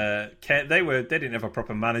 They didn't have a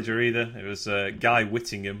proper manager either. It was Guy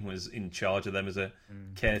Whittingham was in charge of them as a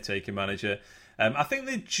caretaker manager. I think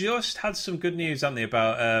they just had some good news, haven't they?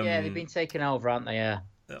 About they've been taken over, haven't they? Yeah.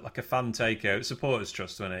 Like a fan takeout, supporters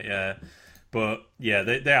trust, wasn't it? Yeah. But yeah,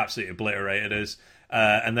 they absolutely obliterated us.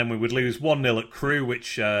 And then we would lose 1-0 at Crewe,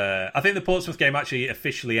 which I think the Portsmouth game actually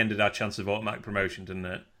officially ended our chance of automatic promotion, didn't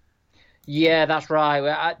it? Yeah, that's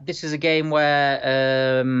right. This is a game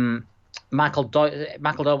where Michael Doyle,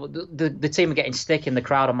 the team were getting stick in the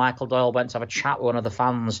crowd, and Michael Doyle went to have a chat with one of the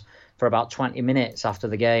fans for about 20 minutes after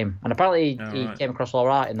the game. And apparently he came across all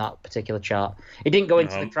right in that particular chat. He didn't go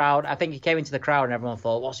into the crowd. I think he came into the crowd and everyone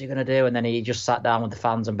thought, what's he going to do? And then he just sat down with the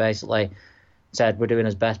fans and basically said, we're doing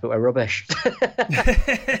his best, but we're rubbish.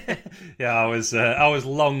 Yeah, I was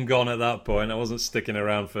long gone at that point. I wasn't sticking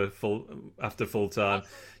around after full time.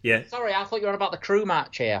 Yeah. Sorry, I thought you were on about the Crewe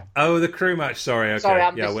match here. Oh, the Crewe match. Sorry. Okay.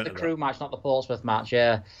 Sorry, this is the Crewe match, not the Portsmouth match.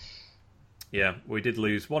 Yeah. Yeah, we did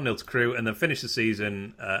lose 1-0 to Crewe and then finish the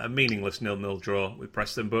season a meaningless 0-0 draw with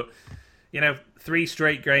Preston. But 3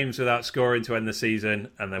 straight games without scoring to end the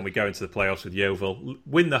season, and then we go into the playoffs with Yeovil,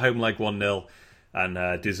 win the home leg 1-0.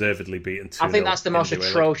 And deservedly beaten 2-0. I think that's the most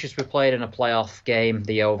atrocious we've played in a playoff game,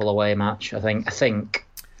 the Yeovil away match. I think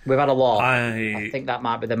we've had a lot. I think that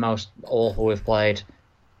might be the most awful we've played.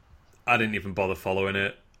 I didn't even bother following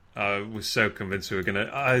it. I was so convinced we were going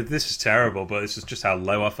to... this is terrible, but this is just how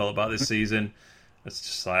low I felt about this season. It's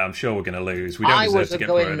just like, I'm sure we're going to lose. We don't deserve to get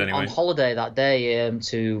promoted anyway. I was going on holiday that day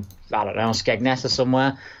to, I don't know, Skegness or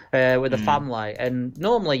somewhere with the family. And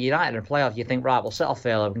normally United in a playoff, you think, right, we'll sit off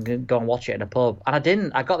field and go and watch it in a pub. And I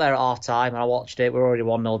didn't. I got there at half time and I watched it. We were already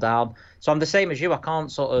 1-0 down. So I'm the same as you. I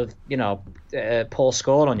can't sort of, pour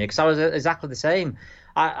scorn on you because I was exactly the same.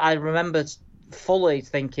 I remember fully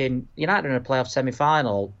thinking, United in a playoff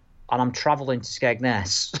semi-final and I'm travelling to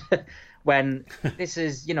Skegness. When this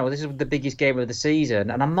is the biggest game of the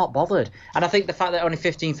season, and I'm not bothered. And I think the fact that only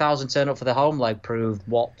 15,000 turned up for the home leg proved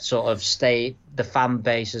what sort of state the fan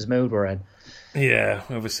base's mood we're in. Yeah,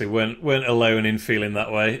 obviously weren't alone in feeling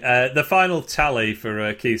that way. The final tally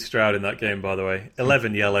for Keith Stroud in that game, by the way,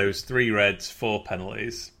 11 yellows, 3 reds, 4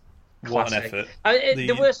 penalties. What an effort!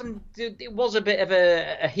 It was a bit of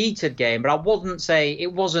a heated game, but I wouldn't say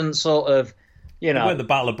it wasn't sort of. It wasn't the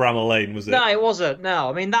Battle of Bramall Lane, was it? No, it wasn't. No,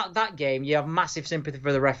 I mean that game, you have massive sympathy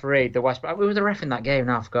for the referee, the West. Who was the ref in that game?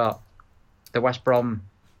 Now I forgot. The West Brom.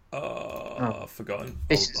 Oh, I've forgotten.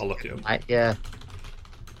 I'll look it up. Yeah.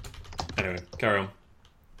 Anyway, carry on.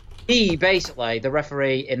 He basically, the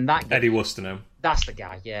referee in that game, Eddie Wosterno. That's the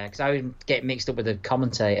guy, yeah, because I would get mixed up with the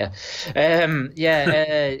commentator. He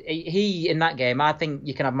in that game, I think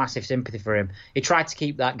you can have massive sympathy for him. He tried to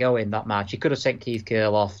keep that going, that match. He could have sent Keith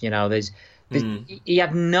Curle off. He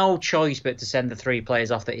had no choice but to send the 3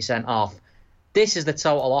 players off that he sent off. This is the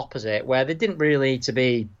total opposite, where they didn't really need to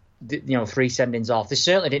be, 3 sendings off. They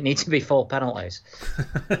certainly didn't need to be 4 penalties.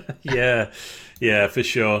 Yeah, for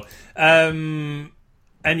sure.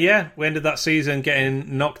 And yeah, we ended that season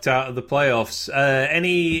getting knocked out of the playoffs.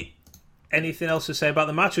 Anything else to say about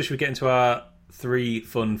the match, or should we get into our 3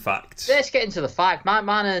 fun facts? Let's get into the facts. Mine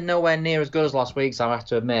are nowhere near as good as last week's, I have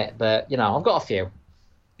to admit, but I've got a few.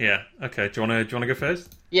 Yeah. Okay. Do you want to go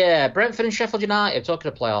first? Yeah. Brentford and Sheffield United,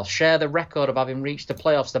 talking of playoffs, share the record of having reached the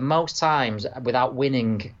playoffs the most times without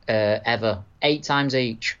winning ever, 8 times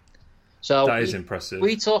each. So that is impressive.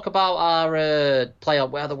 We talk about our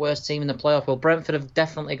playoff. We're the worst team in the playoff. Well, Brentford have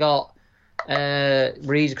definitely got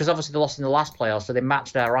reason, because obviously they lost in the last playoff, so they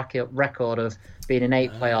matched our record of being in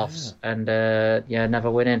 8 playoffs and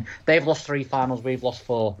never winning. They've lost 3 finals. We've lost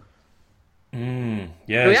 4.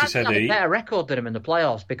 Yeah, we actually have a better record than them in the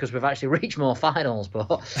playoffs because we've actually reached more finals.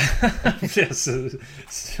 But yes,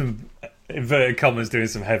 some inverted commas doing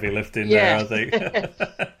some heavy lifting there, I think.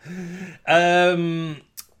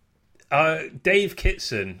 Dave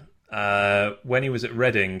Kitson, when he was at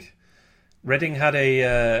Reading had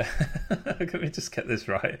a... let me just get this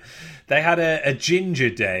right. They had a ginger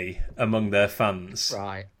day among their fans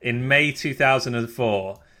in May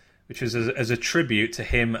 2004, which was as a tribute to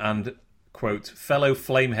him and, quote, fellow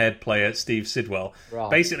Flamehead player Steve Sidwell.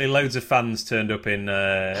 Basically, loads of fans turned up in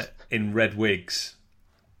red wigs.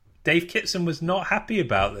 Dave Kitson was not happy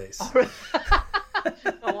about this.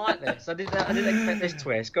 I like this. I didn't expect this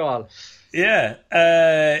twist. Go on. Yeah.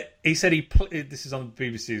 He said this is on the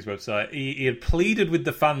BBC's website. He had pleaded with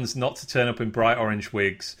the fans not to turn up in bright orange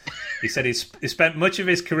wigs. He said he spent much of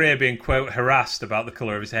his career being, quote, harassed about the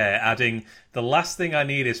colour of his hair, adding, "The last thing I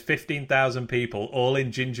need is 15,000 people all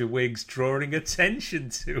in ginger wigs drawing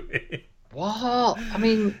attention to it." What? I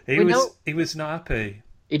mean, he was not happy.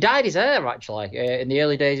 He dyed his hair, actually, in the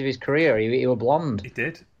early days of his career. He was blonde. He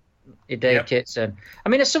did. Dave Kitson. I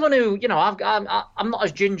mean, as someone who, I'm not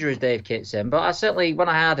as ginger as Dave Kitson, but I certainly, when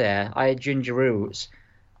I had hair, I had ginger roots.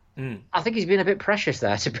 I think he's been a bit precious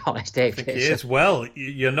there, to be honest, Dave Kitson. He is. Well,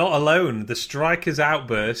 you're not alone. The striker's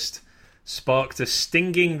outburst sparked a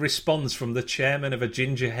stinging response from the chairman of a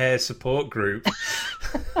ginger hair support group.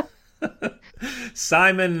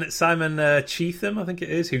 Simon Cheetham, I think it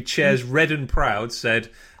is, who chairs Red and Proud, said,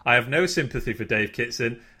 "I have no sympathy for Dave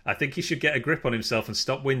Kitson. I think he should get a grip on himself and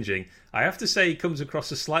stop whinging. I have to say he comes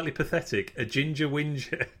across as slightly pathetic, a ginger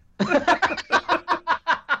whinger."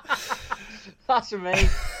 That's amazing.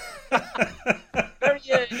 Very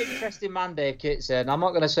interesting man, Dave Kitson. I'm not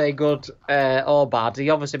going to say good or bad. He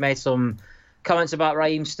obviously made some comments about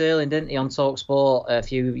Raheem Sterling, didn't he, on TalkSport a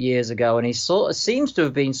few years ago, and he sort of seems to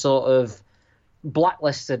have been sort of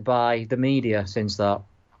blacklisted by the media since that.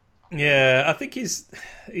 Yeah, I think he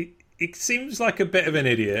seems like a bit of an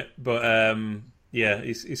idiot, but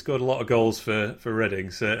he scored a lot of goals for Reading,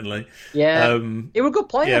 certainly. Yeah, he was a good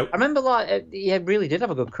player. Yeah. I remember, he really did have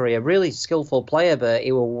a good career, really skillful player, but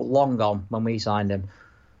he was long gone when we signed him.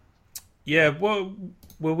 Yeah, well,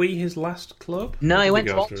 were we his last club? No, he went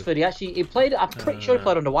to Oxford. He played. I'm pretty sure he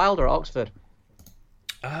played under Wilder at Oxford.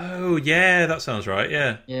 Oh yeah, that sounds right.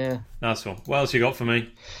 Yeah. Nice one. What else you got for me?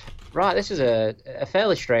 Right, this is a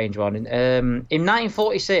fairly strange one. In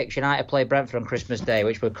 1946, United played Brentford on Christmas Day,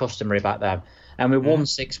 which was customary back then, and we won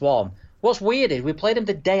 6-1. What's weird is we played them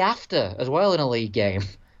the day after as well in a league game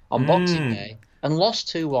on Boxing Day and lost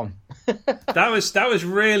 2-1. that was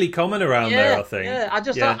really common around there, I think. Yeah, I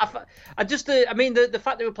mean, the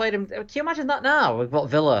fact that we played them. Can you imagine that now? We've got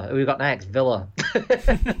Villa. Who we got next? Villa.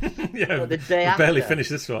 Yeah, the day after. Barely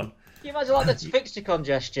finished this one. Can you imagine the fixture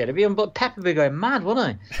congestion? Pep would be going mad,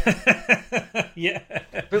 wouldn't he? Yeah.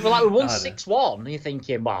 But we won 6-1, and you're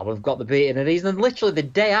thinking, wow, we've got the beating of these. And then literally the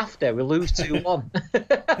day after, we lose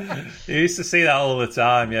 2-1. You used to see that all the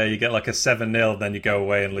time. Yeah, you get like a 7-0, then you go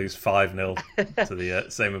away and lose 5-0 to the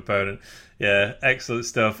same opponent. Yeah, excellent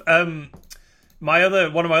stuff. One of my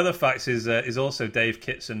other facts is also Dave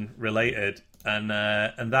Kitson related, and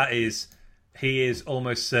that is, he is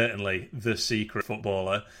almost certainly the secret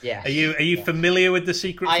footballer. Yes. Are you familiar with the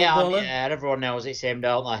secret footballer? I am, yeah. Everyone knows it's him,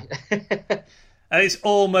 don't they? And it's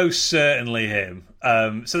almost certainly him.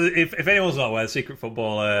 So if anyone's not aware, the secret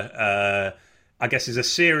footballer, I guess, is a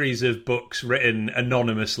series of books written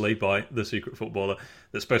anonymously by the secret footballer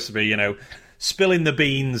that's supposed to be, spilling the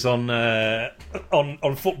beans on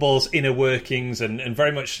football's inner workings and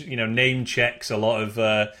very much, name checks a lot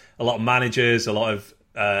of managers, a lot of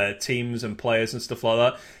teams and players and stuff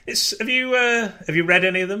like that. Have you read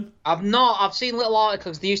any of them? I've not. I've seen little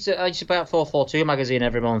articles. I used to buy out 442 magazine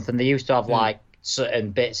every month, and they used to have like certain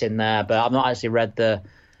bits in there, but I've not actually read the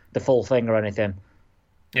full thing or anything.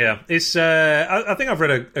 Yeah, it's. I think I've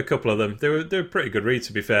read a couple of them. They're a pretty good read,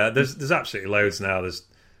 to be fair. There's absolutely loads now. There's,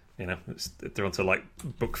 they're onto like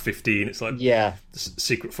book 15. It's like the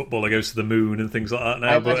secret footballer goes to the moon and things like that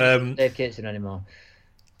now. But Dave Kitson anymore.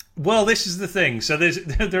 Well, this is the thing. So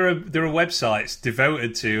there are websites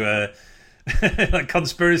devoted to like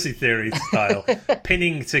conspiracy theory style,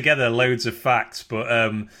 pinning together loads of facts. But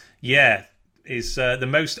is the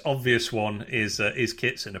most obvious one is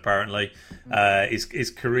Kitson. Apparently,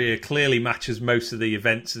 his career clearly matches most of the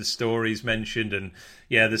events and stories mentioned, and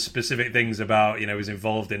the specific things about he was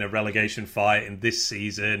involved in a relegation fight in this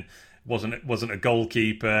season. Wasn't a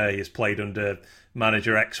goalkeeper. He has played under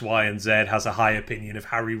manager X, Y, and Z. Has a high opinion of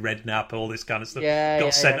Harry Redknapp. All this kind of stuff.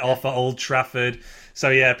 Got sent off at Old Trafford.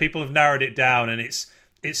 So people have narrowed it down, and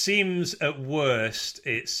it seems at worst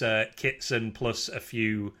it's Kitson plus a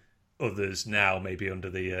few others now, maybe under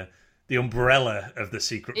the umbrella of the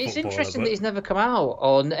secret footballer. It's interesting that he's never come out,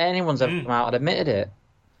 or anyone's ever come out and admitted it.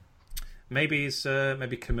 Maybe it's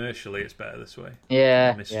maybe commercially it's better this way.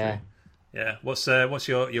 Yeah, mystery. Yeah. What's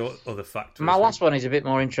your other fact? My last one is a bit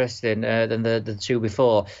more interesting than the two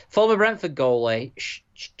before. Former Brentford goalie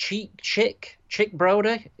Chick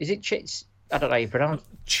Brody. Is it Chick? I don't know how you pronounce it.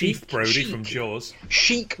 Chief Brody from Jaws.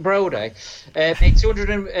 Sheik Brody made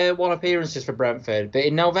 201 appearances for Brentford, but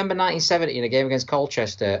in November 1970, in a game against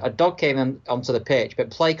Colchester, a dog came onto the pitch, but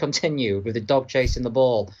play continued with the dog chasing the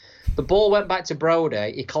ball. The ball went back to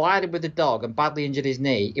Brody. He collided with the dog and badly injured his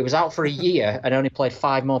knee. He was out for a year and only played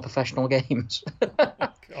 5 more professional games.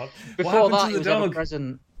 God. Before that, he was ever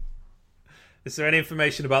present. Is there any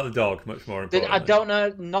information about the dog? Much more important. I don't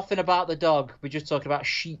know nothing about the dog. We're just talking about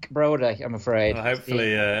Sheik Brody, I'm afraid. Well,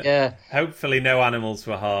 hopefully no animals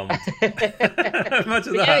were harmed.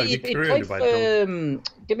 Imagine that. He played for,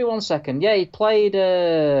 give me 1 second. Yeah, he played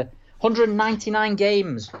 199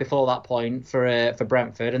 games before that point for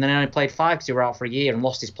Brentford, and then he only played 5 because he was out for a year and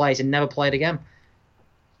lost his place and never played again.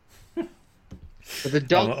 But the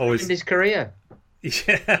dog ruined his career.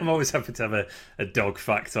 Yeah, I'm always happy to have a dog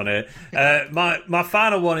fact on it. My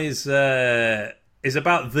final one is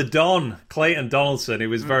about the Don, Clayton Donaldson, who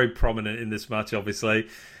was very prominent in this match, obviously.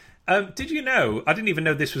 Did you know, I didn't even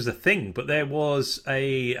know this was a thing, but there was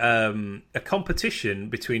a competition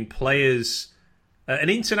between players,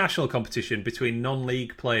 an international competition between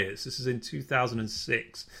non-league players. This is in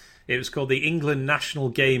 2006. It was called the England National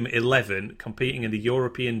Game 11, competing in the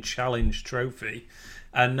European Challenge Trophy.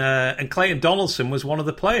 And Clayton Donaldson was one of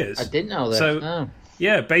the players. I didn't know that. So,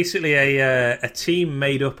 basically a team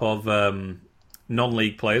made up of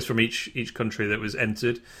non-league players from each country that was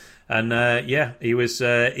entered, and he was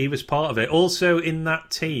part of it. Also in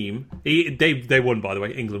that team, they won, by the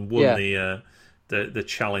way. England won the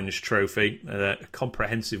Challenge Trophy, a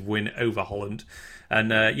comprehensive win over Holland. And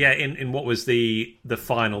in what was the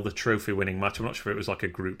final, the trophy winning match, I'm not sure if it was like a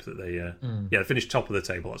group that they finished top of the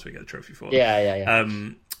table. That's what you get the trophy for. Yeah.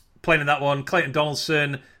 Playing in that one, Clayton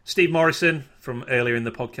Donaldson, Steve Morrison from earlier in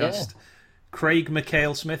the podcast, Craig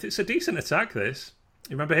McHale-Smith. It's a decent attack, this.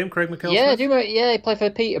 You remember him, Craig McHale-Smith? He played for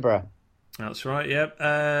Peterborough. That's right,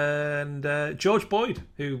 and George Boyd,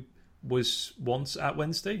 who was once at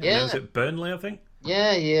Wednesday. Yeah. He was at Burnley, I think.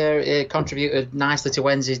 Yeah, he contributed nicely to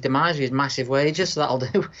Wednesday's demise with his massive wages, so that'll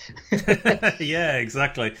do. Yeah,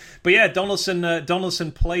 exactly. But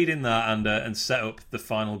Donaldson played in that and set up the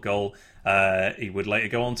final goal. He would later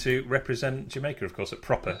go on to represent Jamaica, of course, at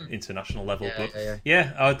proper international level.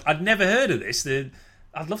 I'd never heard of this.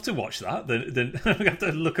 I'd love to watch that. I have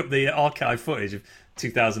to look up the archive footage of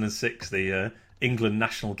 2006, the England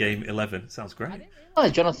National Game 11. Sounds great. I didn't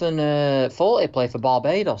realise Jonathan Forte played for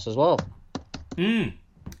Barbados as well.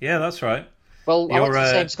 Yeah, that's right. Well, I went to the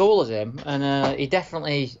same school as him, and he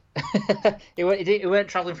definitely he weren't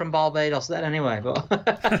travelling from Barbados then anyway. But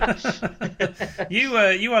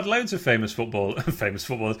you had loads of famous footballers.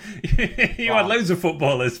 You had loads of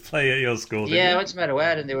footballers play at your school. Didn't you? I went to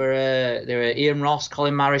Meadowhead, and they were Ian Ross,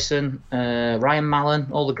 Colin Morrison, Ryan Mallon,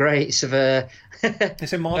 all the greats of.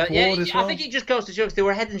 Is it Mark Ward as well? I think it just goes to show they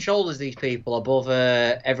were head and shoulders, these people, above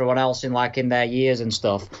everyone else in their years and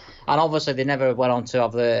stuff. And obviously they never went on to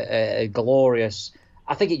have the glorious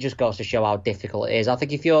I think it just goes to show how difficult it is. I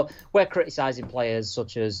think we're criticising players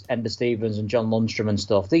such as Enda Stevens and John Lundstrom and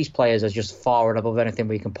stuff, these players are just far and above anything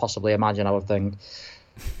we can possibly imagine, I would think.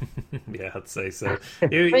 Yeah, I'd say so.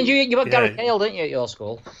 You had Gary Cahill, didn't you, at your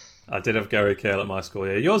school? I did have Gary Cahill at my school,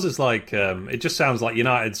 yeah. Yours is like, it just sounds like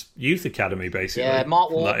United's youth academy, basically. Yeah,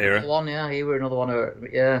 Mark Ward, one, yeah. He were another one,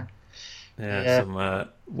 yeah. Yeah, some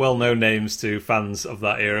well-known names to fans of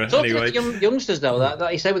that era. Talking anyway, to youngsters though,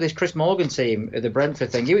 that he said with his Chris Morgan team, the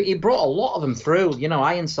Brentford thing, he brought a lot of them through. You know,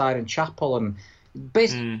 Ironside and Chappell, and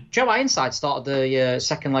basically Joe Ironside started the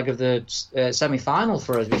second leg of the semi-final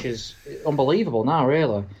for us, which is unbelievable now,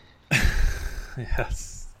 really.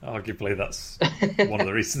 Yes, arguably that's one of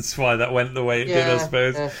the reasons why that went the way it did, I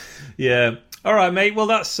suppose. Yeah. All right, mate. Well,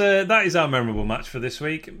 that is our memorable match for this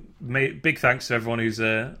week. Big thanks to everyone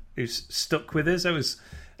who's stuck with us. It was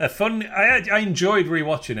a fun. I enjoyed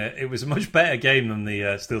rewatching it. It was a much better game than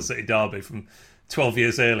the Steel City Derby from 12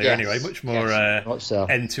 years earlier. Yes. Anyway, much more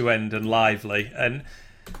end to end and lively. And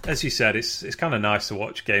as you said, it's kind of nice to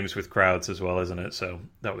watch games with crowds as well, isn't it? So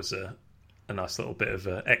that was a nice little bit of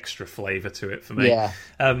extra flavour to it for me. Yeah.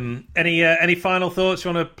 Any final thoughts?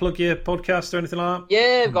 You want to plug your podcast or anything like that?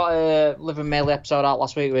 Yeah, we've got a Living Mail episode out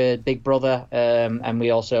last week with Big Brother, and we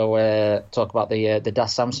also talk about the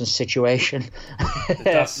Das Samson situation. The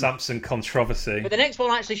Das Samson controversy. But the next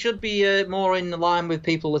one actually should be more in line with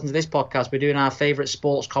people listening to this podcast. We're doing our favourite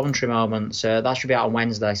sports commentary moments. That should be out on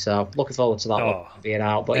Wednesday, so looking forward to that one being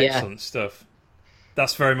out. But excellent stuff.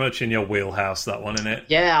 That's very much in your wheelhouse, that one, isn't it?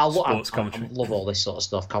 Yeah, I love all this sort of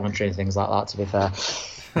stuff, commentary and things like that, to be fair.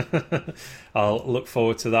 I'll look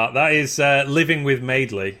forward to that. That is Living with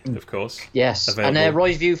Madeley, of course. Yes, available. And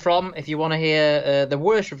Roy's View From, if you want to hear the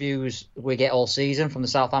worst reviews we get all season from the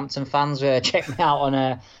Southampton fans, check me out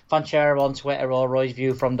on Fanchero on Twitter or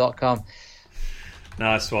roysviewfrom.com.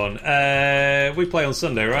 Nice one. We play on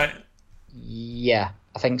Sunday, right? Yeah.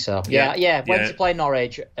 I think so. Yeah. Went to play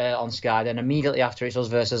Norwich on Sky, then immediately after it's us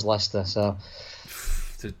versus Leicester. So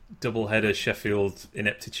the double-header Sheffield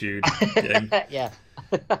ineptitude game. Yeah.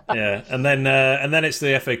 Yeah, and then it's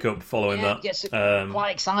the FA Cup following that. Yes,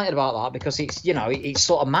 quite excited about that because it's it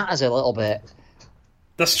sort of matters a little bit.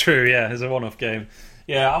 That's true. Yeah, it's a one-off game.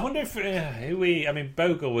 Yeah, I wonder if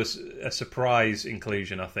Bogle was a surprise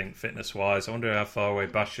inclusion. I think fitness-wise, I wonder how far away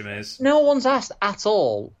Basham is. No one's asked at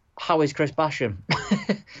all. How is Chris Basham?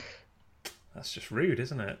 That's just rude,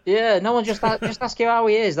 isn't it? Yeah, no one just ask you how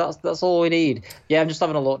he is. That's all we need. Yeah, I'm just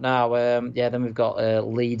having a look now. Then we've got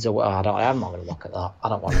Leeds. I'm not going to look at that. I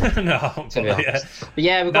don't want to. No, to be honest. But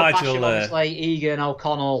yeah, we've got Basham, obviously, Egan,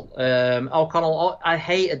 O'Connell. O'Connell. I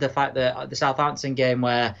hated the fact that the Southampton game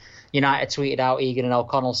where United tweeted out Egan and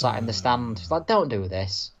O'Connell sat in the stand. It's like, don't do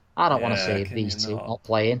this. I don't want to see these two not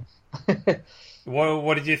playing.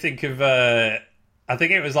 What did you think of? I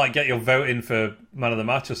think it was like get your vote in for man of the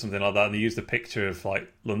match or something like that, and they used a picture of like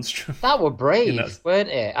Lundstrom. That were brave, weren't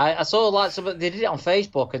it? I saw like they did it on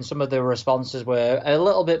Facebook, and some of the responses were a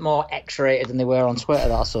little bit more X-rated than they were on Twitter.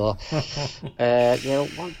 That I saw.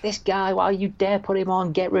 This guy, why you dare put him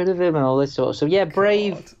on? Get rid of him and all this sort of. So yeah,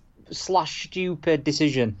 brave / stupid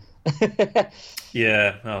decision.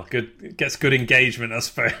 Yeah, good. Gets good engagement, I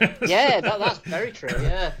suppose. Yeah, that's very true.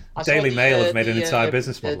 Yeah, Daily Mail have made an entire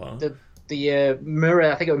business model. The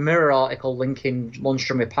Mirror, I think it was a Mirror article linking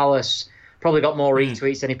Lundstrom with Palace probably got more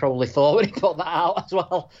retweets than he probably thought when he put that out as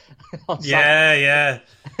well. Yeah.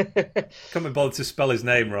 Can't be bothered to spell his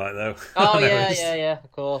name right though. Oh yeah, of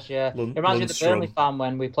course, yeah. Reminds me of the Burnley fan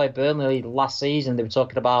when we played Burnley last season. They were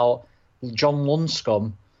talking about John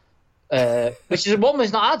Lunscombe. Which is one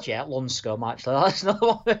we've not had yet, Lunscombe, actually. That's another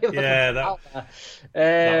one. That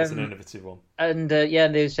was an innovative one. And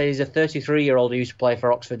they say he's a 33-year-old who used to play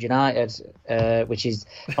for Oxford United, which is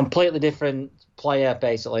a completely different player,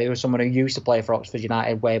 basically. He was someone who used to play for Oxford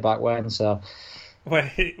United way back when. So,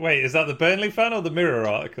 Wait, is that the Burnley fan or the Mirror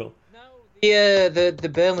article?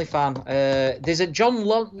 The Burnley fan. There's a John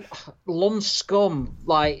Lunscombe,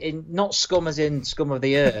 not scum as in scum of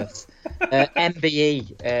the earth.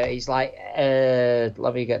 MBE. He's like,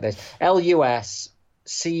 let me get this. LUSCOMBE.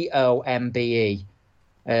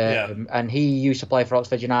 And he used to play for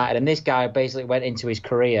Oxford United. And this guy basically went into his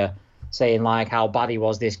career saying like how bad he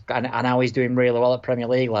was and how he's doing really well at Premier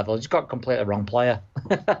League level. He's got completely wrong player.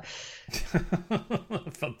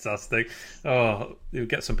 Fantastic. Oh, you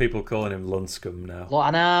get some people calling him Lunscombe now. Well,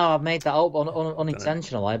 I know, I've made that up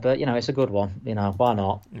unintentionally, but it's a good one. Why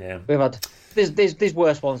not? Yeah. We've had there's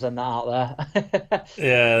worse ones than that out there.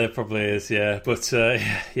 Yeah, there probably is, yeah. But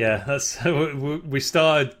that's we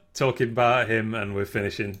started talking about him and we're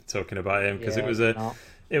finishing talking about him because it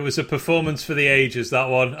It was a performance for the ages, that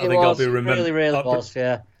one. I think I'll be remembering. Really was,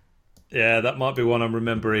 yeah. Yeah, that might be one I'm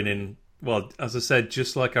remembering in, well, as I said,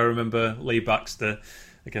 just like I remember Lee Baxter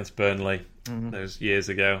against Burnley those years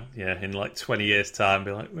ago. Yeah, in like 20 years' time,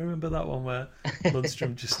 be like, remember that one where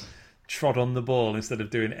Lundstram just trod on the ball instead of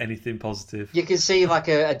doing anything positive? You can see like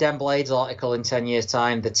a Den Blades article in 10 years'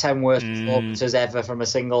 time, the 10 worst performances ever from a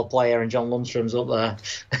single player, and John Lundstram's up there.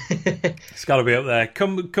 It's got to be up there.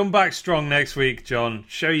 Come back strong next week, John.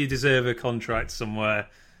 Show you deserve a contract somewhere.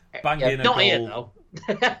 Bang in a not goal. Here, though.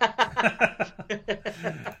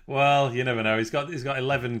 Well, you never know. He's got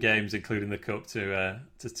 11 games, including the cup, to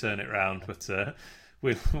turn it round. But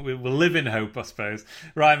we'll live in hope, I suppose.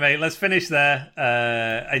 Right, mate. Let's finish there.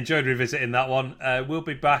 I enjoyed revisiting that one. We'll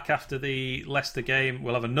be back after the Leicester game.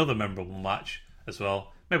 We'll have another memorable match as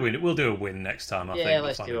well. Maybe we'll do a win next time. I think.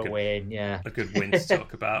 Let's do a win. Yeah, a good win to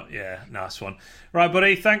talk about. Yeah, nice one. Right,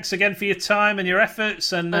 buddy. Thanks again for your time and your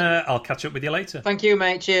efforts, and I'll catch up with you later. Thank you,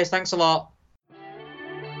 mate. Cheers. Thanks a lot.